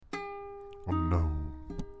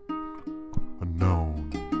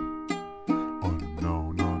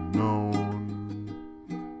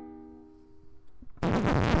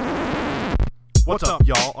What's up,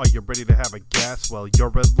 y'all? Are you ready to have a guess? Well, you're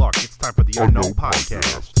in luck. It's time for the Unknown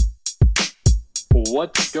Podcast.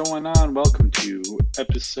 What's going on? Welcome to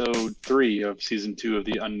episode 3 of season 2 of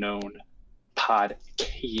the Unknown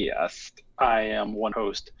Podcast. I am one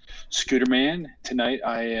host, Scooterman. Tonight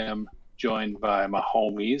I am joined by my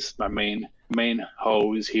homies, my main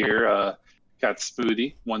hoes here. Got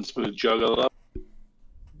Smoothie, one smooth juggalo.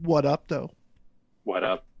 What up, though? What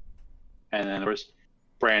up? And then, of course,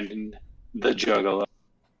 Brandon, the juggalo.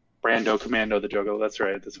 Brando Commando, the juggalo. That's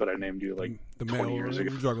right. That's what I named you like the 20 years ago.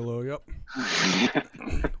 Juggalo,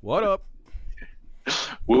 yep. What up?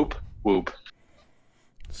 Whoop, whoop.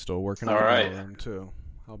 Still working All on right. the room, too.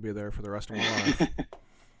 I'll be there for the rest of my life.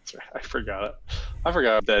 That's right. I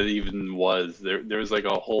forgot that even was. There was like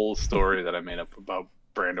a whole story that I made up about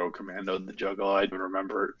Brando Commando, the juggalo. I don't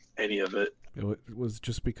remember any of it. It was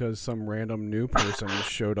just because some random new person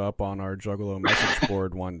showed up on our Juggalo message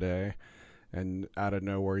board one day, and out of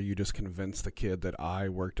nowhere, you just convinced the kid that I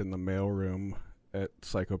worked in the mailroom at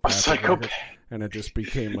Psychopath. And it just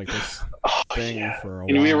became like this thing for a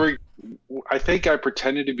while. I think I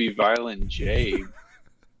pretended to be Violent J.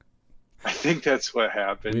 I think that's what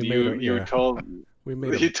happened. You told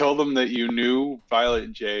them that you knew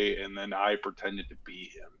Violent J, and then I pretended to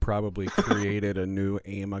be him. Probably created a new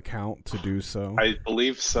AIM account to do so. I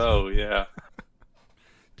believe so, yeah.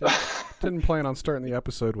 Didn't plan on starting the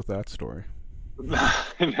episode with that story.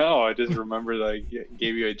 No, I just remember that I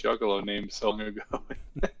gave you a juggalo name so long ago.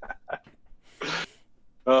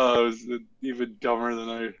 Oh, it was even dumber than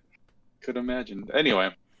I could imagine. Anyway,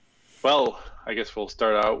 well, I guess we'll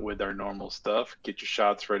start out with our normal stuff. Get your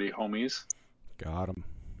shots ready, homies. Got him.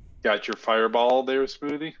 Got your fireball there,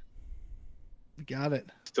 Smoothie? Got it.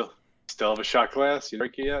 Still have a shot glass? You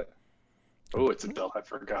drink it yet? Oh, it's a bill. I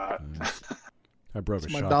forgot. I broke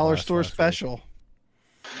It's a my shot dollar glass store last week. special.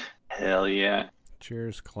 Hell yeah.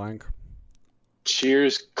 Cheers, clank.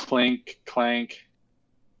 Cheers, clink, clank,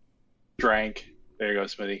 drank. There you go,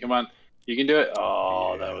 Smithy. Come on. You can do it.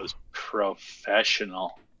 Oh, yeah. That was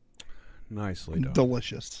professional. Nicely done.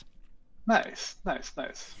 Delicious. Nice.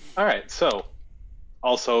 All right, so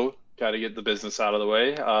also got to get the business out of the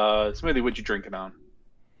way. Smithy, what you drinking on?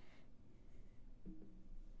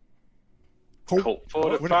 Colt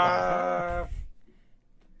 45.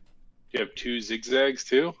 Do you have 2 zigzags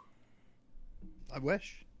too? I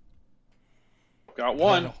wish. Got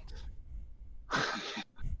one.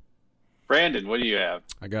 Brandon, what do you have?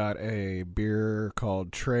 I got a beer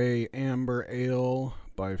called Trey Amber Ale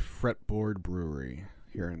by Fretboard Brewery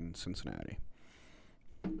here in Cincinnati.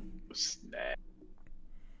 Snap.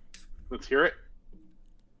 Let's hear it.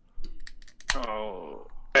 Oh,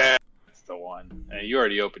 that's the one. Hey, you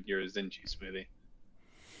already opened yours, didn't you, Smoothie?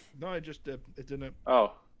 No, I just did. It didn't.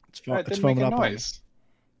 Oh, It's didn't foaming make a up on me. noise.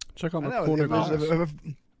 Check on I the know, corner it was glass.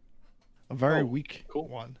 a very Oh, weak cool.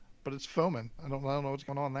 one, but it's foaming. I don't know what's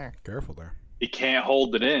going on there. Careful there. You can't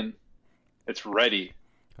hold it in. It's ready.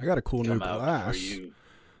 I got a cool new Come out for glass. you.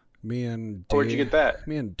 Me and Where'd you get that?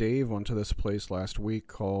 Me and Dave went to this place last week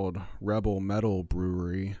called Rebel Metal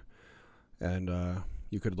Brewery, and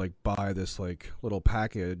you could like buy this like little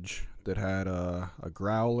package that had a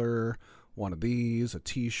growler, one of these, a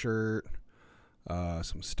T-shirt,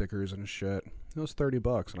 some stickers and shit. It was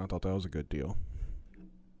 $30, and I thought that was a good deal.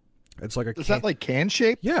 It's like a Is that like can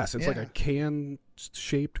shaped? Yes, it's like Yeah. a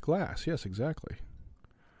can-shaped glass. Yes, exactly.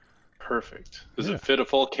 Perfect. Does Yeah. it fit a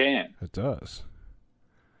full can? It does.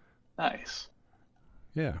 Nice.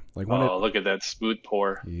 Yeah, like when Oh, look at that smooth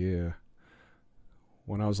pour. Yeah.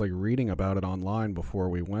 When I was like reading about it online before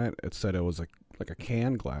we went, it said it was like a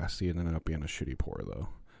can glass. It ended up being a shitty pour though.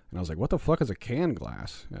 And I was like, what the fuck is a can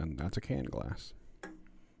glass? And that's a can glass.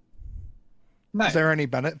 Nice. Is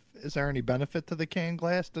there any benefit to the can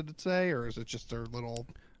glass? Did it say, or is it just their little?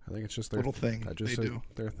 I think it's just their Little thing I just they said do.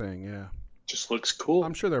 their thing, yeah. Just looks cool.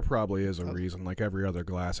 I'm sure there probably is a reason. Like every other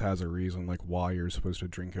glass has a reason, like why you're supposed to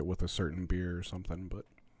drink it with a certain beer or something, but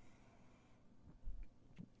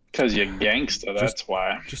Because you're gangsta, that's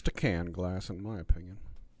why. just a can glass in my opinion.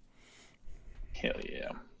 Hell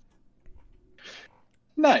yeah.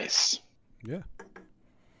 Nice. Yeah.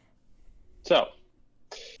 So,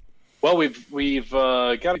 well, we've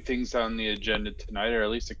got things on the agenda tonight, or at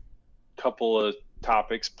least a couple of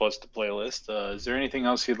topics plus the playlist. Is there anything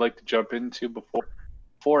else you'd like to jump into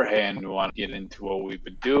beforehand? We want to get into what we've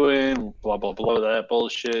been doing, blah blah blah, that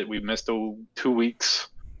bullshit. We missed 2 weeks.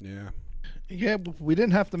 Yeah. Yeah, we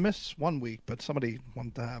didn't have to miss 1 week, but somebody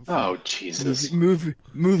wanted to have Oh Jesus! movie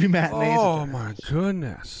matinees. Oh at their my house.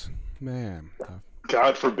 goodness, man.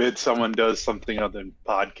 God forbid someone does something other than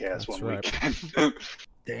podcast That's one right. weekend.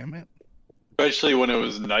 Damn it! Especially when it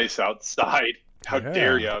was nice outside. How Yeah,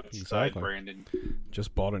 dare you outside, exactly. Brandon?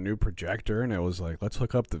 Just bought a new projector, and it was like, let's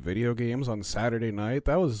hook up the video games on Saturday night.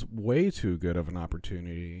 That was way too good of an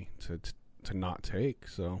opportunity to not take.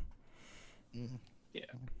 So, Yeah.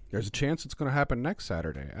 there's a chance it's going to happen next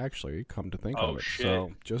Saturday. Actually, come to think of it, shit.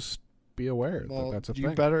 so just be aware that that's a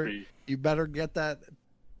thing. You better get that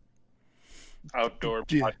Outdoor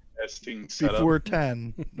Yeah. podcasting setup. before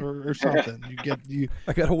 10 or something.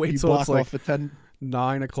 I gotta wait You till block it's like off at 10.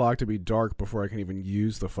 9 o'clock to be dark before I can even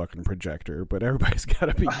use the fucking projector. But everybody's got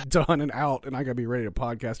to be done and out, and I got to be ready to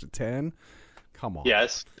podcast at 10. Come on.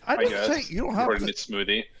 Yes. I didn't guess. say you don't have According to. to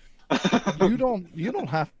Smoothie. You don't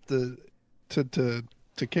have to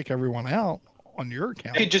kick everyone out on your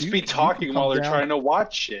account. They just You- be you can talking come while they're down. trying to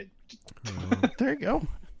watch shit. There you go.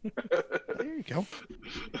 There you go.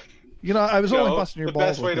 You know, I was only busting your the balls.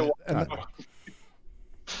 best way with to it, and watch.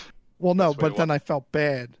 well, no, Best way but to then I felt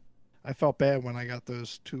bad. I felt bad when I got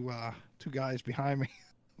those two guys behind me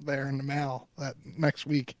there in the mail that next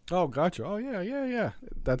week. Oh, gotcha. Oh, yeah.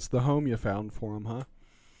 That's the home you found for them,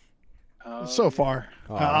 huh? So far,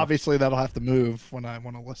 Oh. obviously that'll have to move when I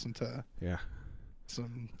want to listen to Yeah.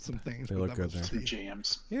 some things. They but look that good was there. Some the-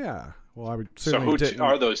 jams. Yeah. Well, I would So certainly who didn't,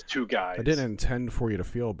 are those two guys? I didn't intend for you to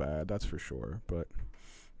feel bad, that's for sure. But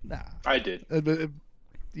Nah. I did.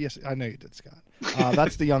 Yes, I know you did, Scott.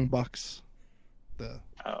 That's the Young Bucks, the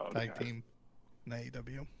tag Okay. team in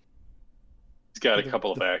AEW. He's got a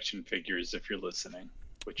couple of action figures if you're listening,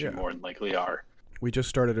 which you Yeah. more than likely are. we just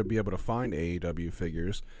started to be able to find AEW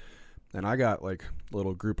figures. And I got like a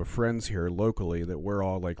little group of friends here locally that we're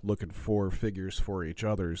all like looking for figures for each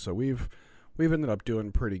other. So we've ended up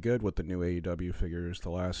doing pretty good with the new AEW figures the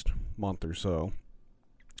last month or so.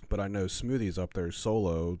 But I know Smoothie's up there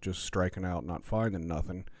solo, just striking out, not finding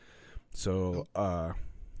nothing. So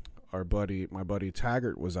my buddy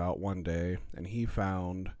Taggart was out one day, and he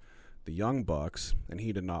found the Young Bucks, and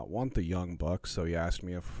he did not want the Young Bucks, so he asked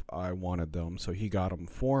me if I wanted them. So he got them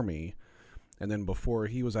for me. And then before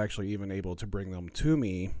he was actually even able to bring them to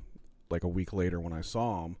me, like a week later when I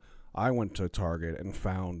saw them, I went to Target and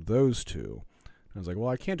found those two. I was like, well,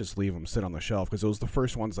 I can't just leave them sit on the shelf because it was the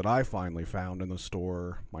first ones that I finally found in the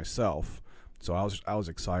store myself. So I was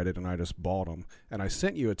excited and I just bought them. And I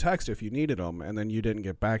sent you a text if you needed them, and then you didn't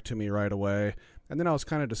get back to me right away. And then I was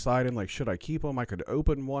kind of deciding, like, should I keep them? I could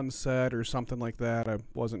open one set or something like that. I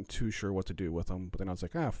wasn't too sure what to do with them. But then I was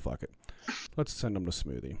like, fuck it. Let's send them to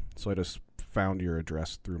Smoothie. So I just found your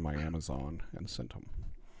address through my Amazon and sent them.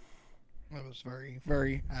 I was very,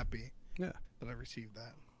 very happy Yeah. that I received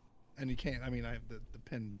that. And you can't, I mean, I have the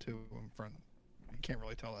pin too in front. You can't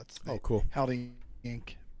really tell that's the Oh, cool. Howdy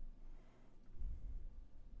Inc.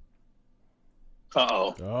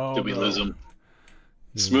 Uh-oh. Oh, Did we no. lose him?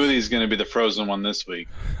 Yes. Smoothie's going to be the frozen one this week.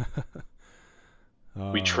 We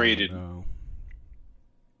Oh, traded. no.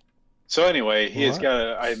 So anyway, he has What? got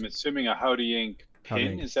a, I'm assuming a Howdy Inc. Howdy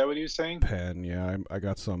pin. Inc. Is that what he was saying? Pen, yeah. I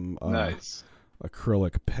got some Nice.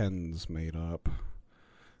 acrylic pens made up.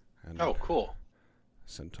 And Oh, cool.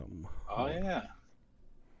 sent them. Oh, yeah.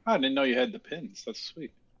 I didn't know you had the pins. That's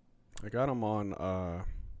sweet. I got them on,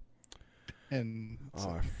 And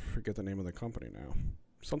I forget the name of the company now.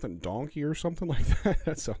 Something Donkey or something like that.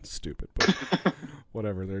 That sounds stupid, but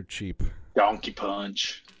whatever. They're cheap. Donkey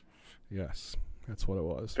Punch. Yes, that's what it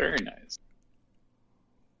was. Very nice.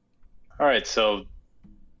 All right, so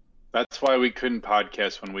that's why we couldn't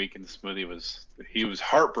podcast one week, and Smoothie was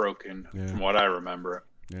heartbroken Yeah. from what I remember.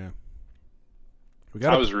 Yeah.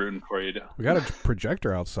 I was rooting for you. We got a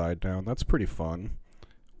projector outside now. That's pretty fun.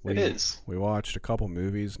 It is. We watched a couple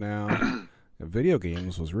movies now. The video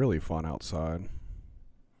games was really fun outside.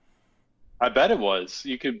 I bet it was.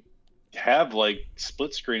 You could have like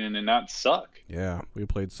split screen and it not suck. Yeah, we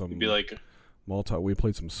played some You'd be like, we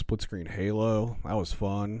played some split screen Halo. That was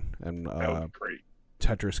fun. And that would be great.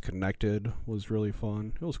 Tetris Connected was really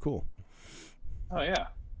fun. It was cool. Oh yeah.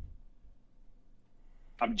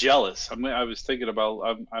 I'm jealous. I was thinking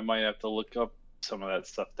about I might have to look up some of that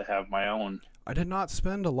stuff to have my own. I did not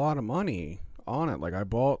spend a lot of money on it. Like I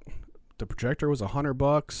bought the projector was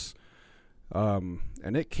 $100,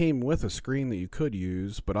 and it came with a screen that you could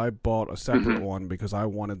use. But I bought a separate one because I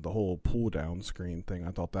wanted the whole pull down screen thing.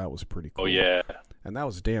 I thought that was pretty cool. Oh yeah. And that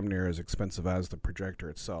was damn near as expensive as the projector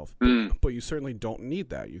itself. Mm. But you certainly don't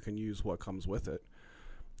need that. You can use what comes with it.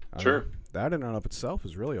 Sure. That in and of itself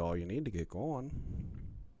is really all you need to get going.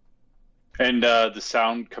 And the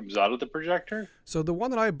sound comes out of the projector? So the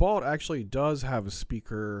one that I bought actually does have a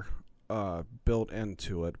speaker built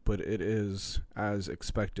into it, but it is, as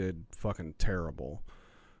expected, fucking terrible.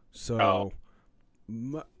 So,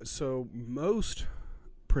 Oh. so most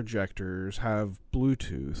projectors have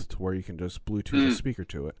Bluetooth to where you can just Bluetooth a speaker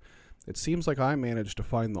to it. It seems like I managed to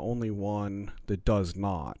find the only one that does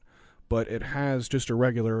not, but it has just a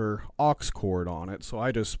regular aux cord on it, so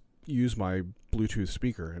I just use my Bluetooth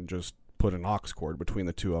speaker and just put an aux cord between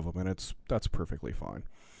the two of them, and that's perfectly fine.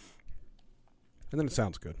 And then it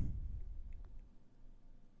sounds good.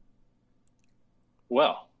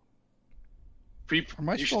 Well, you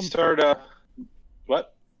should start.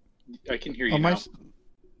 What? I can hear you now.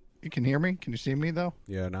 You can hear me? Can you see me though?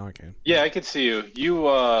 Yeah, now I can. Yeah, I can see you.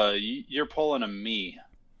 You're pulling a me,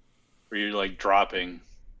 where you're like dropping.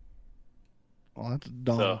 Well, that's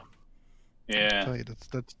dumb. So, yeah, I'll tell you,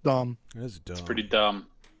 that's dumb. It is dumb. it's pretty dumb.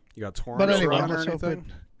 You got torrents But anyway, running or let's hope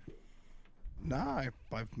anything? Nah,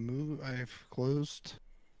 I've closed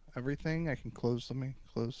everything. I can close the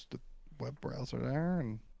web browser there,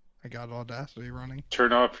 and I got Audacity running.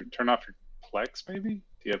 Turn off your Plex, maybe? Do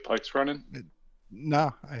you have Plex running?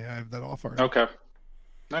 Nah, I have that off already. Okay.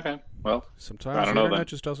 Well, Sometimes I the don't know internet then.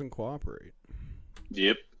 just doesn't cooperate.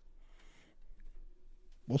 Yep.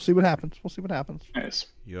 We'll see what happens. Nice.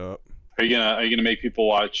 Yup. Are you gonna make people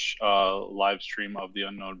watch live stream of the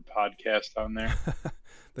Unknown podcast on there?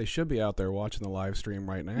 They should be out there watching the live stream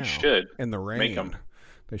right now. You should. In the rain. Make 'em.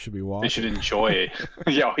 They should be watching. They should enjoy it.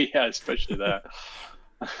 Yeah, especially that.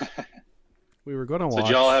 We were going to So watch.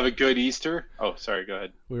 did y'all have a good Easter? Oh, sorry. Go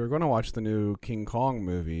ahead. We were going to watch the new King Kong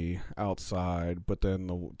movie outside, but then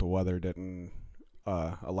the weather didn't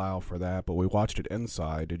allow for that. But we watched it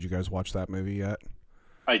inside. Did you guys watch that movie yet?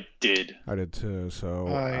 I did. I did too. So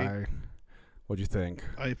what'd you think?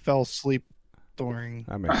 I fell asleep during.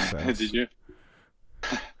 That makes sense. Did you?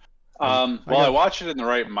 I watched it in the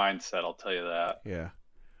right mindset. I'll tell you that. Yeah.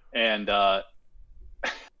 And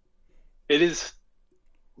it is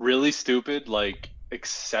really stupid, like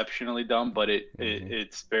exceptionally dumb, but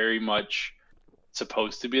it's very much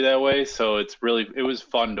supposed to be that way. So it was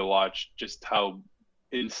fun to watch just how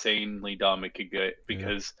insanely dumb it could get,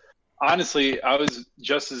 because honestly, I was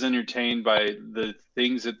just as entertained by the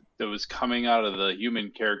things that was coming out of the human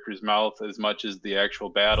character's mouth as much as the actual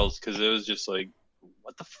battles, because it was just like,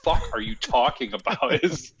 what the fuck are you talking about?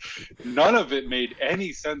 None of it made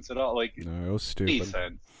any sense at all. Like, no, it was stupid. Any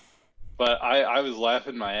sense. But I was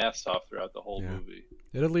laughing my ass off throughout the whole movie.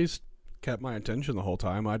 It at least kept my attention the whole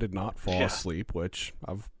time. I did not fall asleep, which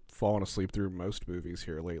I've fallen asleep through most movies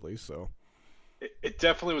here lately. So it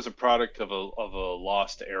definitely was a product of a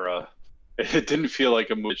lost era. It didn't feel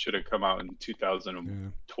like a movie that should have come out in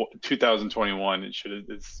 2021.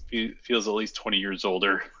 It feels at least 20 years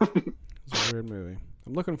older. It's a weird movie.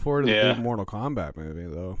 I'm looking forward to the new Mortal Kombat movie,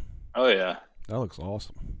 though. Oh yeah, that looks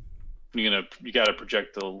awesome. You got to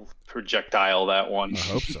projectile that one. I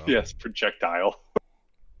hope so. Yes, projectile.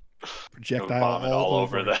 Projectile all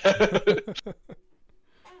over that.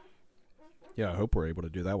 Yeah, I hope we're able to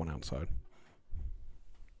do that one outside.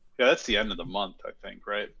 Yeah, that's the end of the month, I think,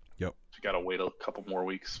 right? Yep. So got to wait a couple more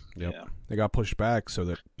weeks. Yep. Yeah. They got pushed back so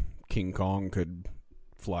that King Kong could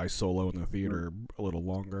fly solo in the theater a little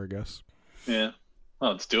longer, I guess. Yeah.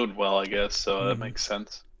 Well, it's doing well, I guess, so that makes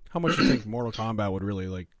sense. How much do you think Mortal Kombat would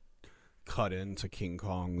really cut into King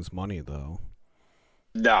Kong's money, though?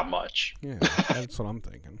 Not much. Yeah, that's what I'm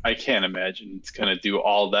thinking. I can't imagine it's gonna do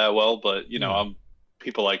all that well, but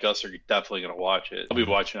people like us are definitely gonna watch it. I'll be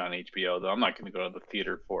watching it on HBO though. I'm not gonna go to the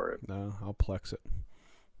theater for it. No, I'll Plex it.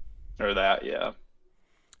 Or that, yeah.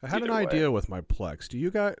 I had an idea with my Plex. Do you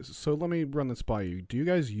guys? So let me run this by you. Do you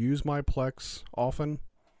guys use my Plex often?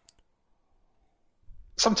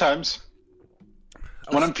 Sometimes.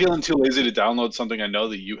 When I'm feeling too lazy to download something, I know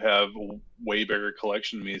that you have a way bigger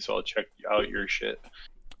collection than me, so I'll check out your shit.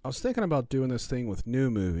 I was thinking about doing this thing with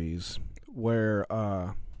new movies where,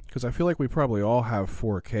 because I feel like we probably all have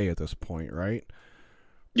 4K at this point, right?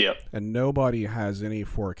 Yep. And nobody has any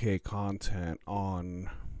 4K content on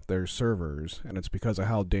their servers, and it's because of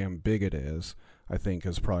how damn big it is, I think,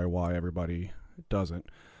 is probably why everybody doesn't.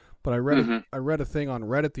 But I read a thing on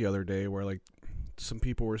Reddit the other day where, some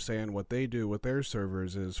people were saying what they do with their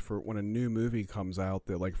servers is for when a new movie comes out,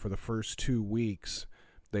 that for the first 2 weeks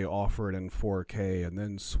they offer it in 4K and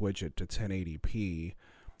then switch it to 1080p.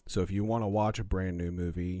 So if you want to watch a brand new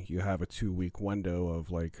movie, you have a 2-week window of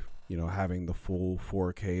having the full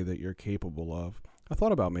 4K that you're capable of. I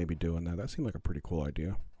thought about maybe doing that. That seemed like a pretty cool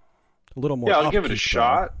idea. A little more. Yeah, I'll give it a upkeep,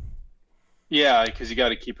 shot. Yeah, because you got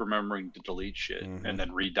to keep remembering to delete shit and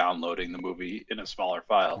then re-downloading the movie in a smaller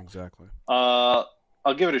file. Exactly. I'll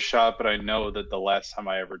give it a shot, but I know that the last time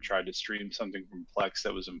I ever tried to stream something from Plex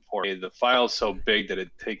that was in 4K, the file's so big that it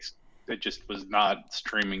just was not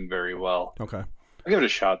streaming very well. Okay. I'll give it a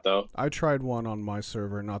shot, though. I tried one on my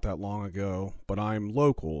server not that long ago, but I'm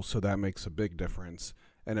local, so that makes a big difference.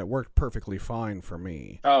 And it worked perfectly fine for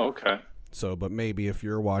me. Oh, okay. So, but maybe if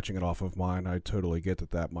you're watching it off of mine, I totally get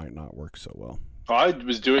that might not work so well. Well, I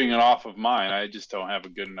was doing it off of mine. I just don't have a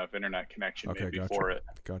good enough internet connection Okay, maybe gotcha. for it.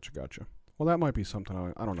 Gotcha. Well, that might be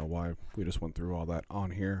something. I don't know why we just went through all that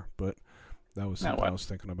on here, but that was something I was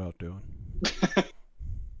thinking about doing.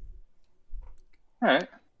 All right.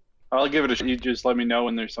 I'll give it a shot. You just let me know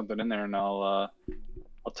when there's something in there, and I'll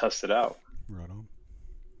test it out. Right on.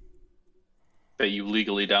 That you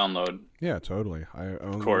legally download. Yeah, totally. I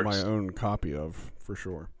own my own copy of, for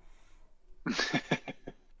sure.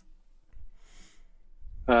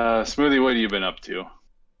 Smoothie, what have you been up to?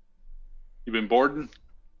 You been bored?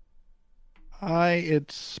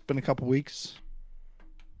 It's been a couple weeks.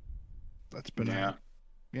 That's been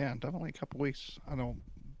definitely a couple weeks. I don't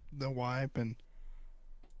know why I've been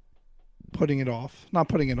putting it off. Not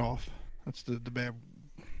putting it off. That's the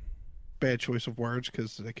bad choice of words,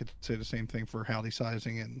 because I could say the same thing for howdy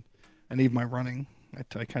sizing and even my running.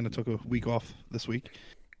 I kind of took a week off this week.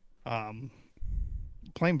 Playing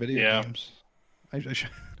video games. I've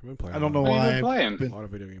been playing. I don't know why. I've I've been a lot of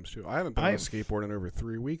video games too. I haven't been on a skateboard in over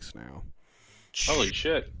 3 weeks now. Holy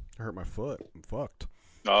shit! I hurt my foot. I'm fucked.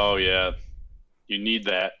 Oh yeah, you need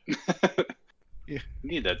that. Yeah. You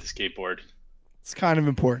need that to skateboard. It's kind of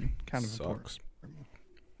important. Sucks.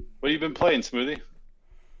 What have you been playing, Smoothie?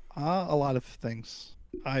 A lot of things.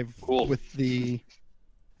 Cool. with the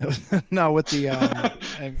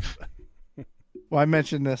well, I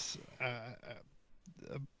mentioned this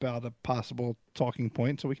about a possible talking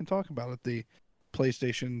point, so we can talk about it. The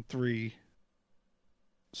PlayStation 3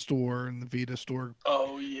 store and the Vita store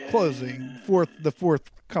closing, the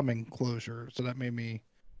forthcoming closure. So that made me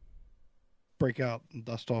break out and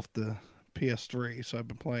dust off the PS3. So I've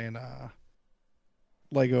been playing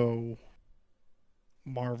Lego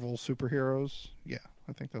Marvel Superheroes. Yeah,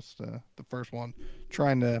 I think that's the first one.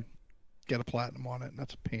 Trying to get a platinum on it, and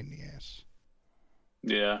that's a pain in the ass.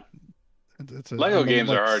 Yeah. Lego games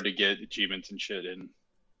are hard to get achievements and shit in.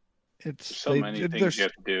 There's so many things you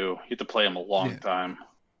have to do. You have to play them a long time.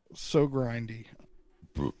 So grindy.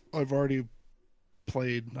 I've already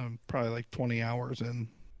played probably like 20 hours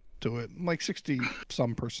into it, like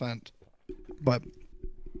 60% but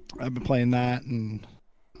I've been playing that, and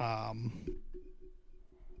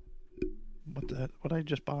what did I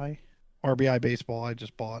just buy? RBI Baseball I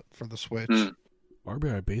just bought for the Switch.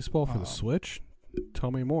 RBI Baseball for the Switch? Tell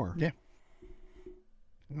me more. Yeah.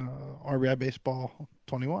 RBI Baseball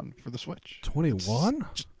 21 for the Switch. 21?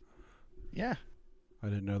 Yeah. I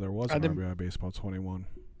didn't know there was an RBI Baseball 21.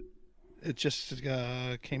 It just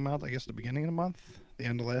came out, I guess, the beginning of the month, the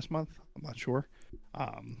end of last month. I'm not sure.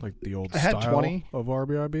 Like the old I had style 20 of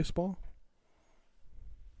RBI Baseball?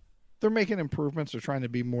 They're making improvements. They're trying to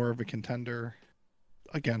be more of a contender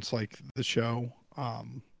against, like, the show.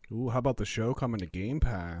 Ooh, how about the show coming to Game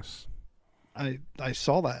Pass? I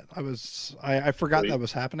saw that. I forgot that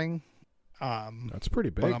was happening. That's pretty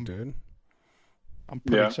big, dude. I'm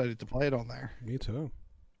pretty excited to play it on there. Me too.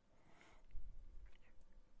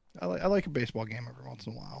 I like a baseball game every once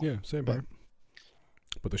in a while. Yeah, same here.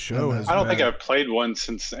 But the show has I don't think I've played one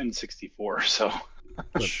since N64, so.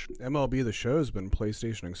 But MLB The Show has been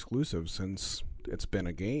PlayStation exclusive since it's been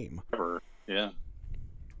a game. Yeah.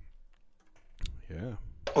 Yeah.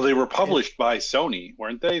 Well, they were published by Sony,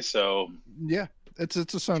 weren't they? So. Yeah, it's a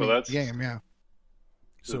Sony game. Yeah.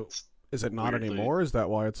 So is it not anymore? Is that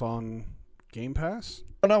why it's on Game Pass?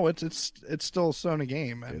 Oh, no, it's still a Sony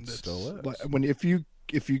game, and it still is. When if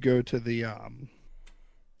you go to the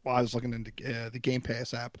well, I was looking into the Game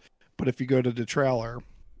Pass app, but if you go to the trailer,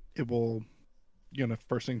 it will,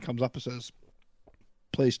 first thing comes up, it says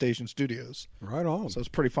PlayStation Studios. Right on. So it's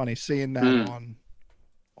pretty funny seeing that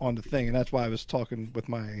on the thing, and that's why I was talking with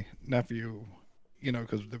my nephew,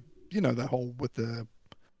 because that whole with the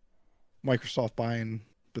Microsoft buying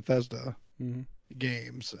Bethesda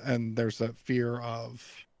games, and there's that fear of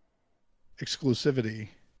exclusivity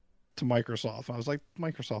to Microsoft. I was like,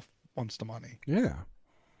 Microsoft wants the money. Yeah.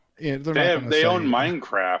 Yeah, they own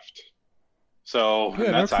Minecraft, so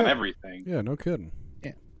that's on everything. Yeah, no kidding.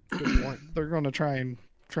 Yeah, they're going to try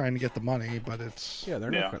and get the money, but it's they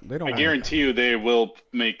don't. I guarantee you, they will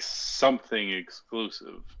make something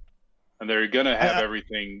exclusive, and they're going to have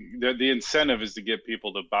everything. The incentive is to get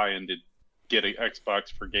people to buy in to get an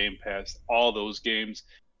Xbox for Game Pass. All those games,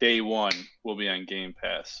 day one, will be on Game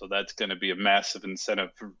Pass, so that's going to be a massive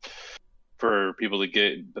incentive for people to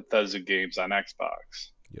get Bethesda games on Xbox.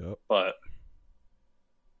 Yep. But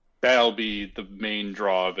that'll be the main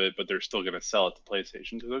draw of it, but they're still going to sell it to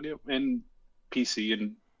PlayStation because they'll get, and PC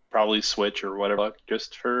and probably Switch or whatever,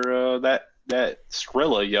 just for that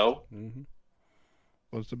Skrilla, yo. Mm-hmm.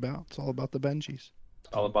 What it's about? It's all about the Benjis.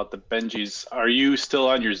 All about the Benjis. Are you still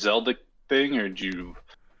on your Zelda thing, or did you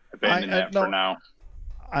abandon that for now?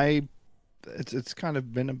 It's kind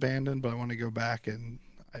of been abandoned, but I want to go back, and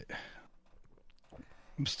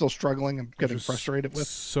I'm still struggling. I'm getting frustrated with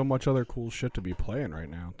so much other cool shit to be playing right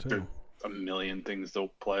now too. There's a million things to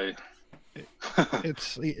play.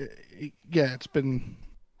 It's been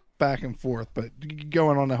back and forth, but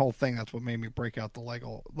going on the whole thing, that's what made me break out the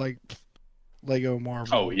Lego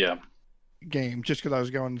Marvel. Oh yeah. Game, just because I was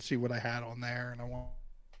going to see what I had on there, and I want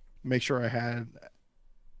to make sure I had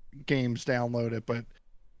games downloaded, but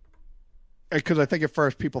because I think at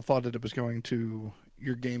first people thought that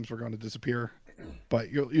your games were going to disappear,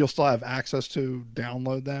 but you'll still have access to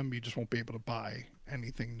download them. You just won't be able to buy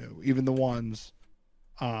anything new, even the ones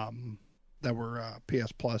that were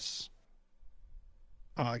PS Plus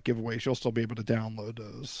giveaways. You'll still be able to download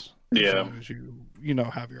those as long as you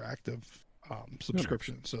have your active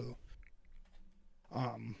subscription. So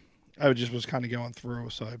I just was kind of going through,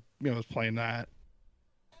 so I was playing that,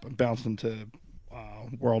 bounced into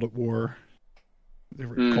World at War,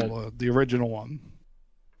 the original one,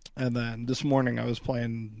 and then this morning I was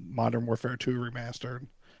playing Modern Warfare 2 Remastered.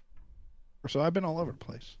 So I've been all over the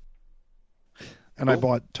place, and cool. I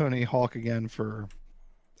bought Tony Hawk again for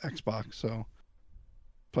Xbox, so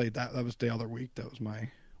played that. That was the other week. That was my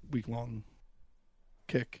week-long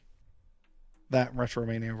kick. That and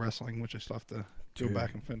Retromania Wrestling, which I still have to go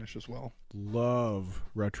back and finish as well. Love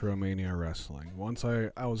Retromania Wrestling. Once I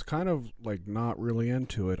was kind of like not really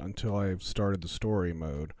into it until I started the story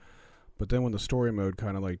mode. But then when the story mode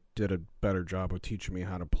kind of like did a better job of teaching me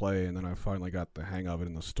how to play, and then I finally got the hang of it,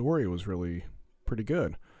 and the story was really pretty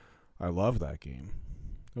good. I love that game.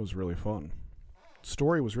 It was really fun.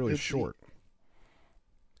 Story was really short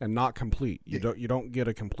and not complete. You don't get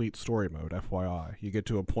a complete story mode, FYI. You get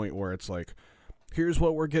to a point where it's like, here's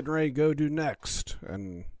what we're getting ready to go do next,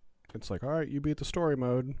 and it's like, all right, you beat the story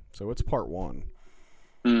mode, so it's part 1.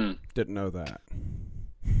 Didn't know that.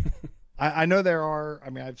 I know there are.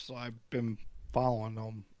 I mean, I've been following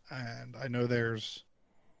them, and I know there's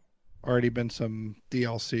already been some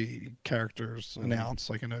DLC characters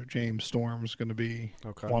announced. Like I know James Storm's going to be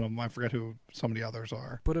one of them. I forget who some of the others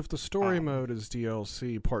are. But if the story mode is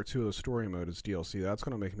DLC, part 2 of the story mode is DLC, that's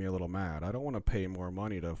going to make me a little mad. I don't want to pay more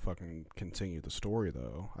money to fucking continue the story,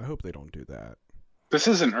 though. I hope they don't do that. This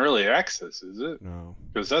isn't early access, is it? No.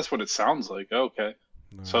 Because that's what it sounds like. Okay.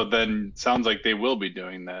 No. So then sounds like they will be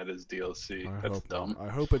doing that as DLC. That's dumb. I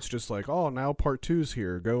hope it's just like, oh, now part 2's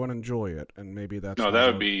here. Go and enjoy it. And maybe that's... No, that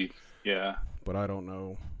would be... Yeah. But I don't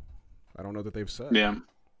know. I don't know that they've said. Yeah.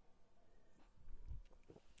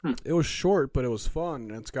 It was short, but it was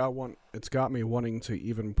fun. It's got me wanting to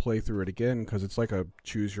even play through it again, because it's like a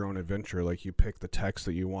choose your own adventure. Like you pick the text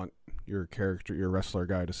that you want your character, your wrestler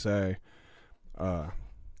guy to say.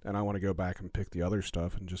 And I want to go back and pick the other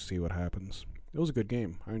stuff and just see what happens. It was a good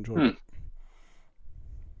game. I enjoyed it.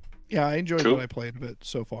 Yeah, I enjoyed what I played of it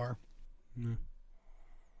so far. Yeah.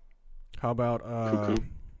 How about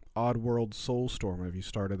Oddworld Soulstorm? Have you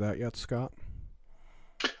started that yet, Scott?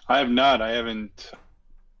 I have not. I haven't.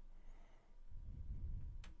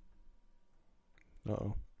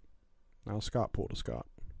 Uh-oh. Now Scott pulled a Scott.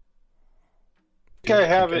 I think I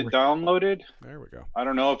have it downloaded. There we go. I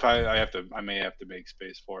don't know if I may have to make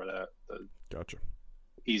space for that. Gotcha.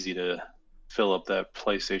 Easy to fill up that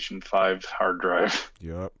PlayStation 5 hard drive.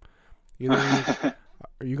 Yep.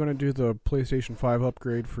 Are you going to do the PlayStation 5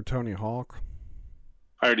 upgrade for Tony Hawk?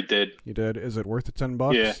 I already did. You did? Is it worth the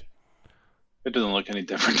 $10? Yeah. It doesn't look any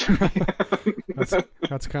different to me.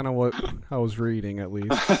 that's kind of what I was reading, at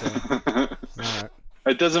least. So. All right.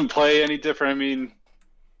 It doesn't play any different. I mean,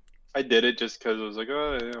 I did it just because it was like,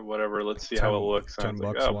 oh, yeah, whatever. Let's see how it looks. $10,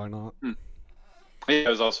 like, why not? Yeah, it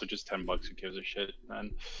was also just $10. Who gives a shit?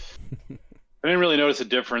 And I didn't really notice a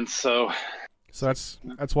difference, so that's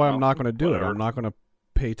why I'm not going to do it. I'm not going to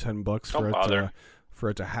pay $10 for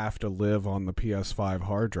it to have to live on the PS5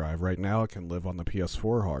 hard drive. Right now, it can live on the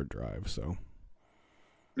PS4 hard drive. So,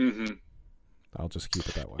 I'll just keep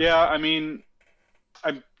it that way. Yeah, I mean,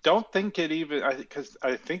 I don't think it even because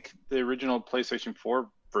I think the original PlayStation 4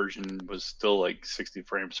 version was still like 60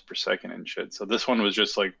 frames per second and shit. So this one was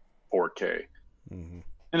just like 4K, and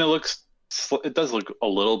it does look a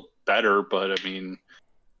little better, but I mean,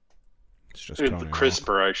 it's just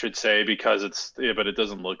crisper, I should say, because but it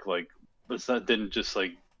doesn't look like didn't just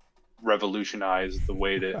like revolutionize the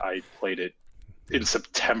way that I played it in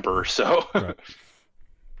September. So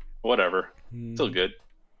whatever, still good.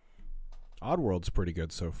 Oddworld's pretty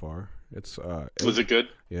good so far. It's Was it good?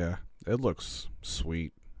 Yeah, it looks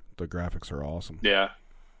sweet. The graphics are awesome. Yeah.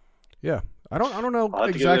 Yeah, I don't know I'll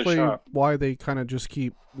have to give it a exactly shot. why they kind of just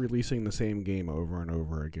keep releasing the same game over and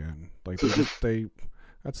over again. Like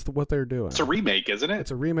that's what they're doing. It's a remake, isn't it? It's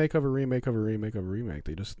a remake of a remake of a remake of a remake.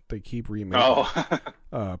 They keep remaking. Oh.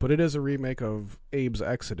 But it is a remake of Abe's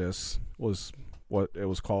Exodus, was what it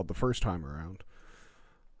was called the first time around.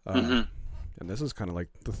 And this is kind of like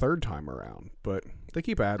the third time around, but they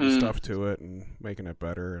keep adding stuff to it and making it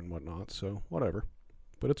better and whatnot. So whatever.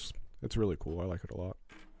 But it's really cool. I like it a lot.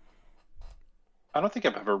 I don't think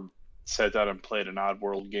I've ever sat down and played an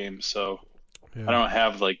Oddworld game, so Yeah. I don't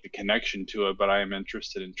have like the connection to it, but I am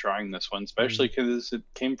interested in trying this one, especially because it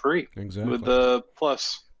came free Exactly. with the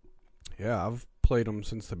Plus. Yeah, I've played them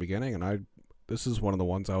since the beginning, and this is one of the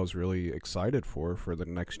ones I was really excited for the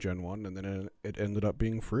next gen one, and then it ended up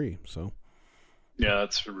being free. So Yeah,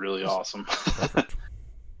 that's really awesome. perfect.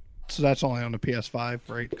 So that's only on the PS5,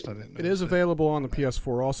 right? Because I didn't know It is available on the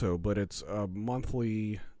PS4 also, but it's a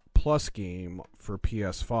monthly Plus game for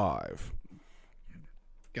PS5.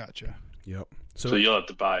 Gotcha. Yep. So you'll have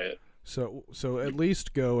to buy it. So at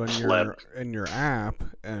least go in your app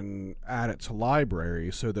and add it to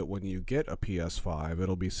library so that when you get a PS5,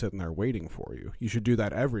 it'll be sitting there waiting for you. You should do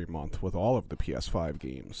that every month with all of the PS5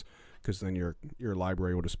 games, because then your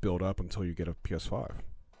library will just build up until you get a PS5.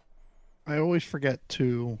 I always forget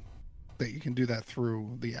that you can do that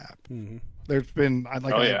through the app. Mm-hmm. There's been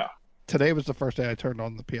Yeah. Today was the first day I turned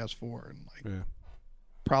on the PS4, and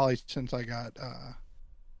probably since I got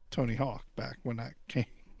Tony Hawk back when that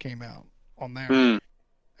came out on there,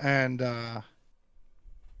 and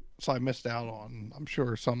so I missed out on, I'm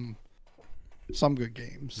sure, some good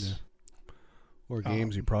games. Yeah. Or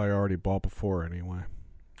games you probably already bought before anyway.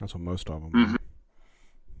 That's what most of them are.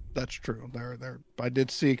 That's true. I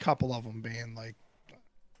did see a couple of them being like, I don't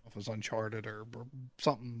know if it was Uncharted or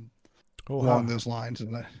something along those lines.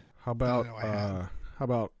 And how about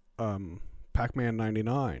Pac-Man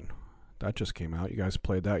 99? That just came out. You guys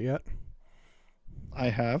played that yet? I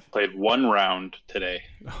have Played one round today.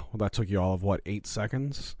 Well, that took you all of 8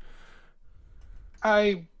 seconds?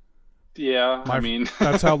 That's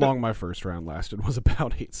how long my first round lasted, was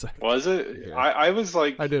about 8 seconds. Was it? Yeah. I was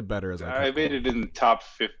like, I did better as I made it in the top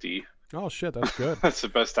 50. Oh shit, that's good. That's the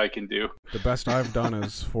best I can do. The best I've done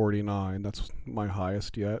is 49. That's my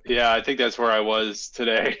highest yet. Yeah, I think that's where I was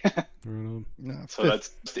today. no, So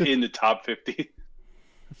that's in the top 50.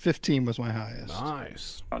 15 was my highest.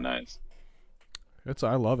 Nice. Oh, nice.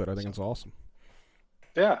 I love it. I think it's awesome.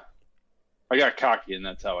 Yeah. I got cocky and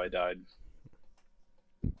that's how I died.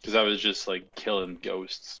 Because I was just like killing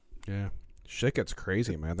ghosts. Yeah. Shit gets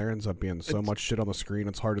crazy, man. There ends up being so much shit on the screen,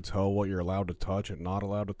 it's hard to tell what you're allowed to touch and not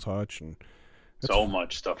allowed to touch. And so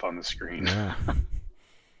much stuff on the screen. Yeah.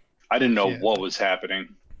 I didn't know what was happening.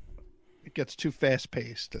 It gets too fast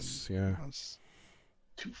paced. Yeah.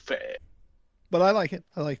 Too fast. But I like it.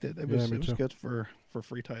 I liked it. It was good for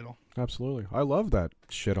free title. Absolutely. I love that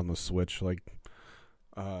shit on the Switch, like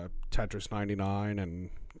Tetris 99 and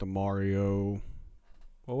the Mario.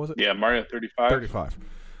 What was it? Yeah, Mario 35. 35.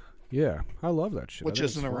 Yeah, I love that shit. Which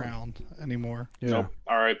isn't around anymore. Yeah. Nope.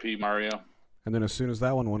 R.I.P. Mario. And then as soon as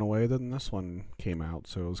that one went away, then this one came out.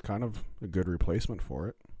 So it was kind of a good replacement for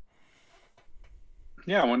it.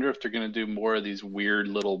 Yeah, I wonder if they're going to do more of these weird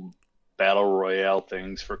little battle royale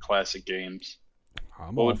things for classic games.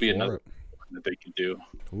 What would be another one that they could do?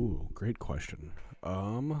 Ooh, great question.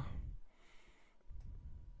 A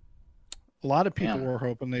lot of people were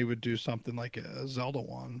hoping they would do something like a Zelda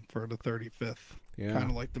one for the 35th. Yeah. Kind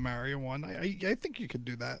of like the Mario one. I think you could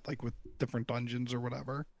do that, like with different dungeons or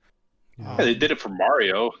whatever. Yeah, they did it for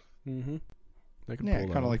Mario. Mm-hmm. They can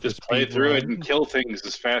kind of like just play through it and kill things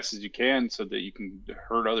as fast as you can so that you can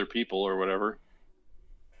hurt other people or whatever.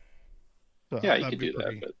 So yeah, you could do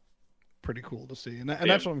that. But pretty cool to see. And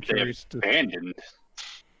that's what I'm curious to. Abandoned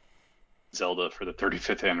Zelda for the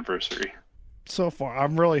 35th anniversary. So far,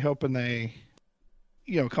 I'm really hoping they,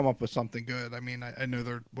 come up with something good. I mean, I know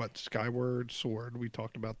they're Skyward Sword. We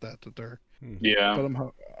talked about that they're. Yeah. But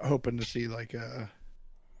I'm hoping to see like a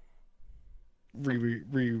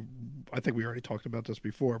I think we already talked about this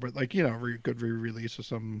before, but like good re-release of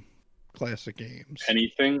some classic games.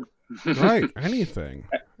 Anything. Right. Anything.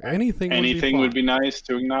 Anything would be nice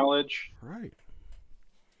to acknowledge. Right.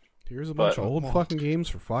 Here's a bunch of old fucking games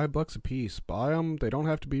for $5 a piece. Buy them. They don't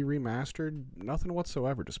have to be remastered. Nothing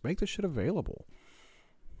whatsoever. Just make the shit available.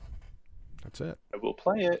 That's it. I will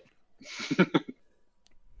play it.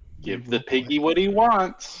 Give the piggy what he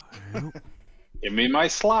wants. Give me my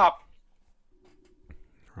slop.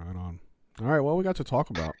 Right on. All right. Well, we got to talk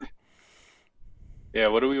about. Yeah,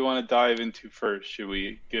 what do we want to dive into first? Should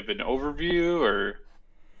we give an overview or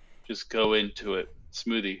just go into it?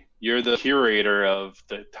 Smoothie, you're the curator of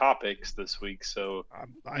the topics this week, so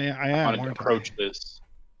I am. want to approach this.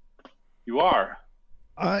 You are.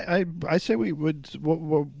 I say we would.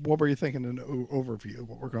 What were you thinking? An overview?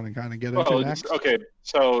 What we're going to kind of get into next? Okay,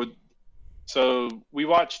 so we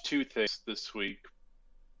watched two things this week.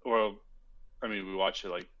 Well, I mean, we watched it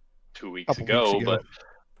like 2 weeks ago, but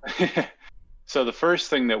so the first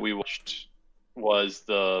thing that we watched was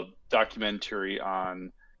the documentary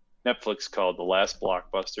on Netflix called The Last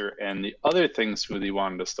Blockbuster, and the other thing Smoothie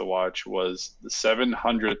wanted us to watch was the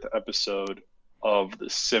 700th episode of The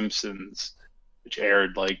Simpsons, which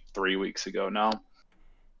aired like 3 weeks ago now.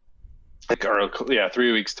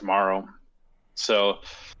 3 weeks tomorrow. So,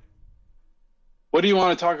 what do you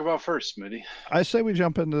want to talk about first, Smoothie? I say we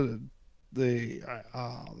jump into the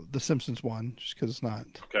Simpsons one, just because it's not.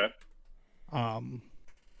 Okay.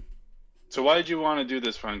 So why did you want to do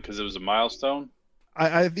this one? Because it was a milestone?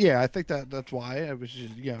 I think that's why. I was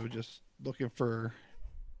just looking for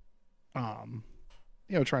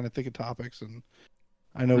trying to think of topics, and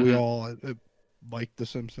I know we all like The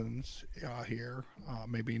Simpsons here.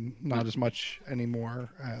 Maybe not as much anymore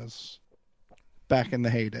as back in the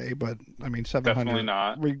heyday, but I mean 700 definitely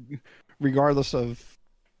not. Regardless of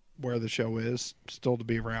where the show is, still to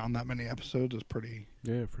be around that many episodes is pretty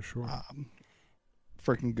for sure.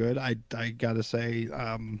 Freaking good. I gotta say,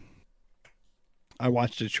 I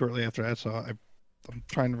watched it shortly after that, so I'm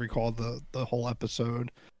trying to recall the whole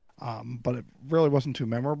episode, but it really wasn't too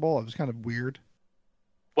memorable. It was kind of weird.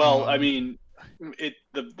 Well, I mean,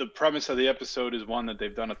 the premise of the episode is one that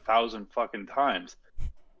they've done 1,000 fucking times.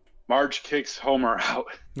 Marge kicks Homer out.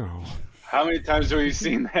 No. How many times have we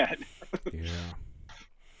seen that? Yeah.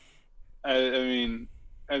 I mean,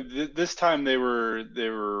 this time they were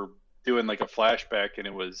doing like a flashback, and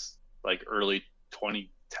it was like early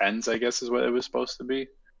 2010s, I guess is what it was supposed to be,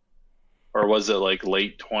 or was it like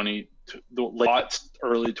early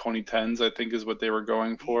 2010s? I think is what they were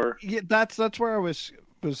going for. Yeah, that's where I was.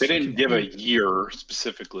 They didn't give a year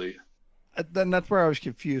specifically. Then that's where I was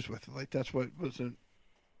confused with it. Like that's what wasn't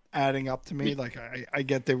adding up to me. Like I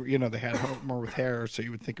get they were, they had Homer with hair, so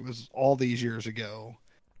you would think it was all these years ago.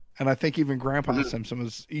 And I think even Grandpa Simpson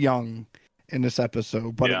was young in this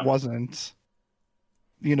episode, but it wasn't,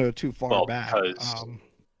 too far back. They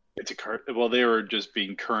were just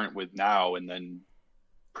being current with now, and then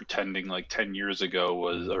pretending like 10 years ago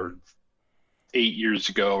was, or 8 years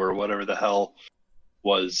ago, or whatever the hell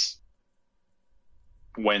was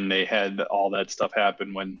when they had all that stuff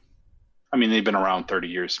happen. They've been around 30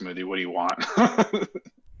 years, Smoothie. What do you want?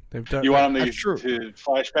 You want them to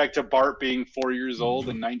flashback to Bart being 4 years old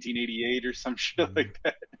in 1988 or some shit like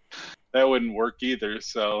that? That wouldn't work either.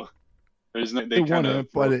 So there's no. It wouldn't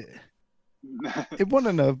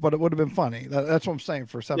have, but it would have been funny. That's what I'm saying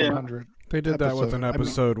for 700. Yeah. They did that with an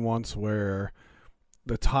episode once where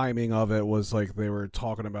the timing of it was like they were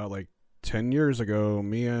talking about like 10 years ago,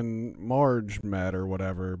 me and Marge met or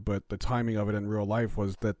whatever, but the timing of it in real life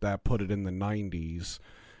was that put it in the 90s.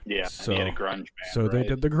 Yeah, so, he had a grunge band. So they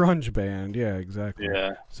did the grunge band. Yeah, exactly.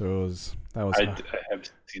 Yeah. So that was. I have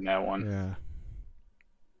seen that one. Yeah.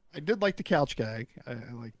 I did like the couch gag. I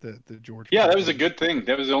like the George. Yeah, that was a good thing.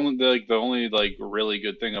 That was the only really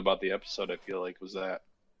good thing about the episode. I feel like was that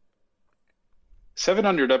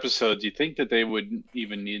 700 episodes. You think that they wouldn't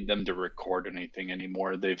even need them to record anything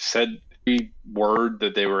anymore? They've said every word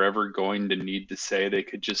that they were ever going to need to say. They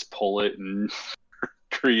could just pull it and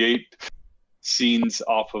create scenes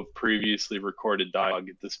off of previously recorded dialogue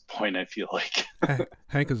at this point, I feel like.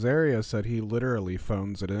 Hank Azaria said he literally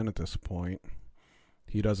phones it in at this point.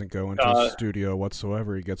 He doesn't go into the studio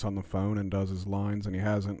whatsoever. He gets on the phone and does his lines, and he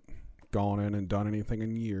hasn't gone in and done anything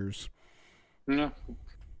in years. No.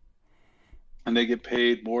 And they get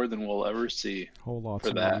paid more than we'll ever see. Whole lot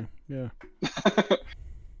for that. Money. Yeah.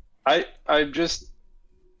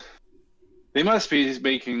 They must be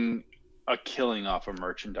making a killing off of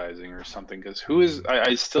merchandising or something, because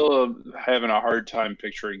I still am having a hard time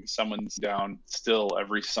picturing someone's down still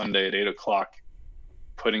every Sunday at 8 o'clock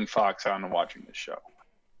putting Fox on and watching this show.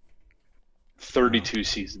 32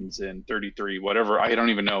 seasons in, 33, whatever. I don't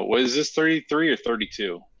even know. Was this 33 or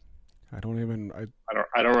 32? I don't remember.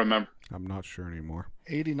 I'm not sure anymore.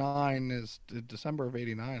 89 is December of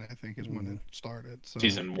 89, I think, is when it started. So.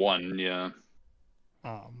 Season 1, yeah.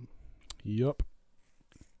 Yep.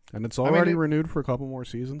 And it's already renewed for a couple more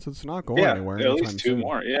seasons. It's not going anywhere. At least two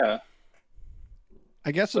more, yeah.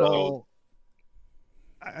 I guess I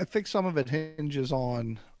think some of it hinges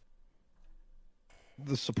on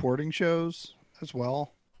the supporting shows as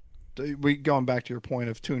well. we going back to your point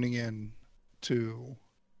of tuning in to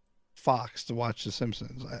Fox to watch The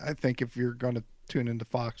Simpsons. I think if you're going to tune into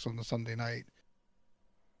Fox on the Sunday night,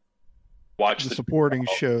 watch the supporting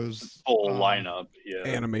shows full lineup. Yeah,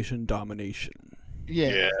 Animation domination.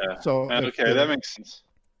 Yeah. Yeah. So Okay, that makes sense.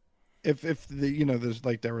 If the there's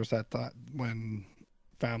like there was that thought when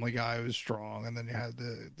Family Guy was strong, and then you had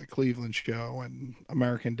the Cleveland Show and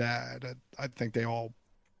American Dad. I think they all.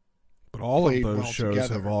 But all of played those well shows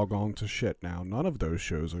together. have all gone to shit now. None of those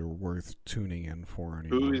shows are worth tuning in for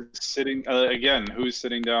anymore. Who's sitting who's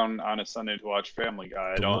sitting down on a Sunday to watch Family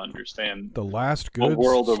Guy? I don't understand. The last What good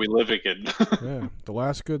world are we living in? Yeah, the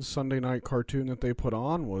last good Sunday night cartoon that they put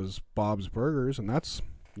on was Bob's Burgers, and that's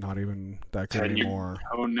not even that good 10 years anymore.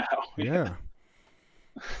 ago now. Yeah,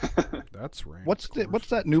 that's rank. What's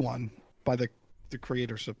that new one by the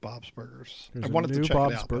creators of Bob's Burgers? There's I wanted a new to check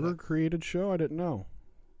Bob's it out. Burger created show. I didn't know.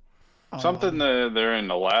 Something they're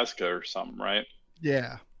in Alaska or something, right?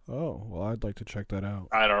 Yeah. Oh, well, I'd like to check that out.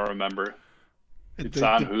 I don't remember. It's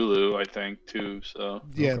on Hulu, I think, too. So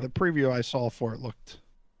yeah, Okay. the preview I saw for it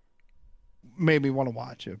made me want to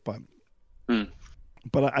watch it, but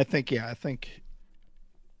I think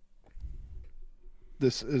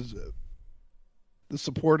this is the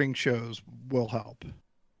supporting shows will help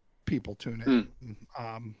people tune in.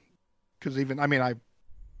 Because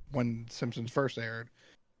when Simpsons first aired,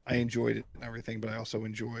 I enjoyed it and everything, but I also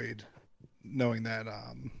enjoyed knowing that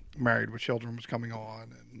Married with Children was coming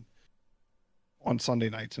on Sunday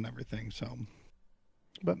nights and everything. So,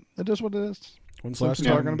 but it is what it is. When's the last Simpsons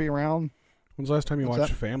are time? going to be around. When's the last time you What's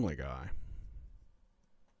watched that? Family Guy?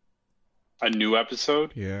 a new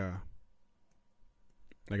episode. Yeah.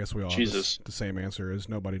 I guess we all Jesus. have the same answer as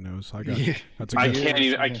nobody knows. I got Yeah. that's a I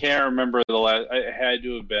good can't remember the last. It had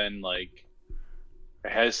to have been like.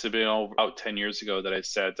 It has to have been about 10 years ago that I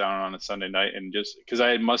sat down on a Sunday night and just because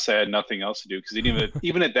I must have had nothing else to do because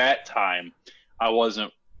even at that time I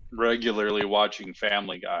wasn't regularly watching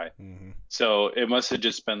Family Guy. Mhm. So it must have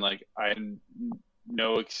just been like I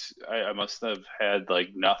must have had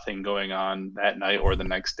like nothing going on that night or the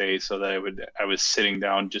next day, so that I was sitting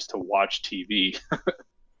down just to watch TV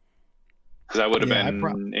because I would have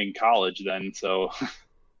been in college then. So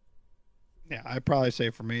Yeah, I'd probably say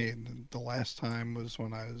for me, the last time was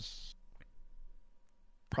when I was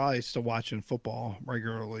probably still watching football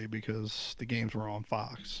regularly because the games were on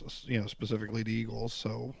Fox, specifically the Eagles.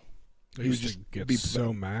 So I used to get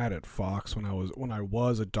so mad at Fox when I was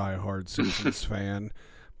a diehard Simpsons fan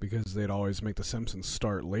because they'd always make the Simpsons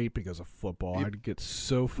start late because of football. I'd get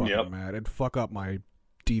so fucking mad. It'd fuck up my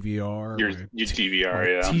DVR, your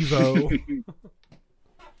DVR, my TiVo.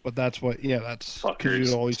 But that's what, that's because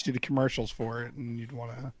you'd always see the commercials for it, and you'd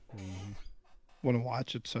want to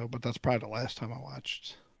watch it. So, but that's probably the last time I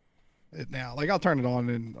watched it. Now, like I'll turn it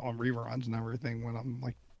on on reruns and everything when I'm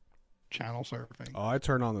like channel surfing. Oh, I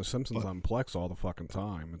turn on the Simpsons on Plex all the fucking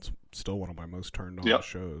time. It's still one of my most turned on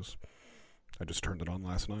shows. I just turned it on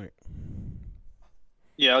last night.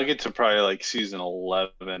 Yeah, I'll get to probably like season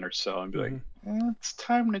 11 or so and be like, it's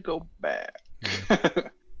time to go back.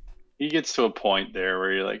 He gets to a point there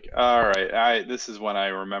where you're like, all right, this is when I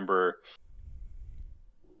remember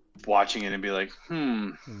watching it and be like,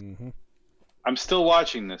 I'm still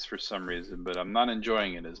watching this for some reason, but I'm not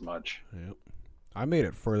enjoying it as much. Yep. I made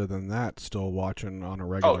it further than that, still watching on a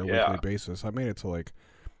regular weekly basis. I made it to like,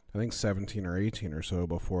 I think 17 or 18 or so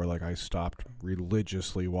before like I stopped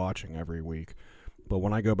religiously watching every week. But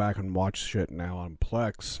when I go back and watch shit now on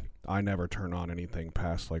Plex, I never turn on anything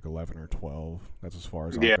past like 11 or 12. That's as far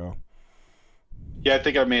as I'll go. Yeah, I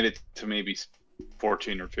think I made it to maybe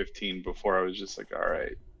 14 or 15 before I was just like, all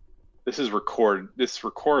right, this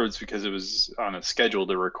records because it was on a schedule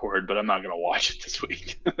to record, but I'm not going to watch it this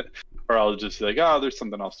week. Or I'll just be like, oh, there's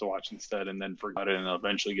something else to watch instead, and then forget it, and it'll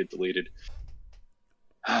eventually get deleted.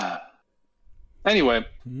 Anyway,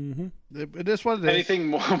 it is what it is. Anything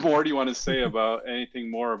more do you want to say about anything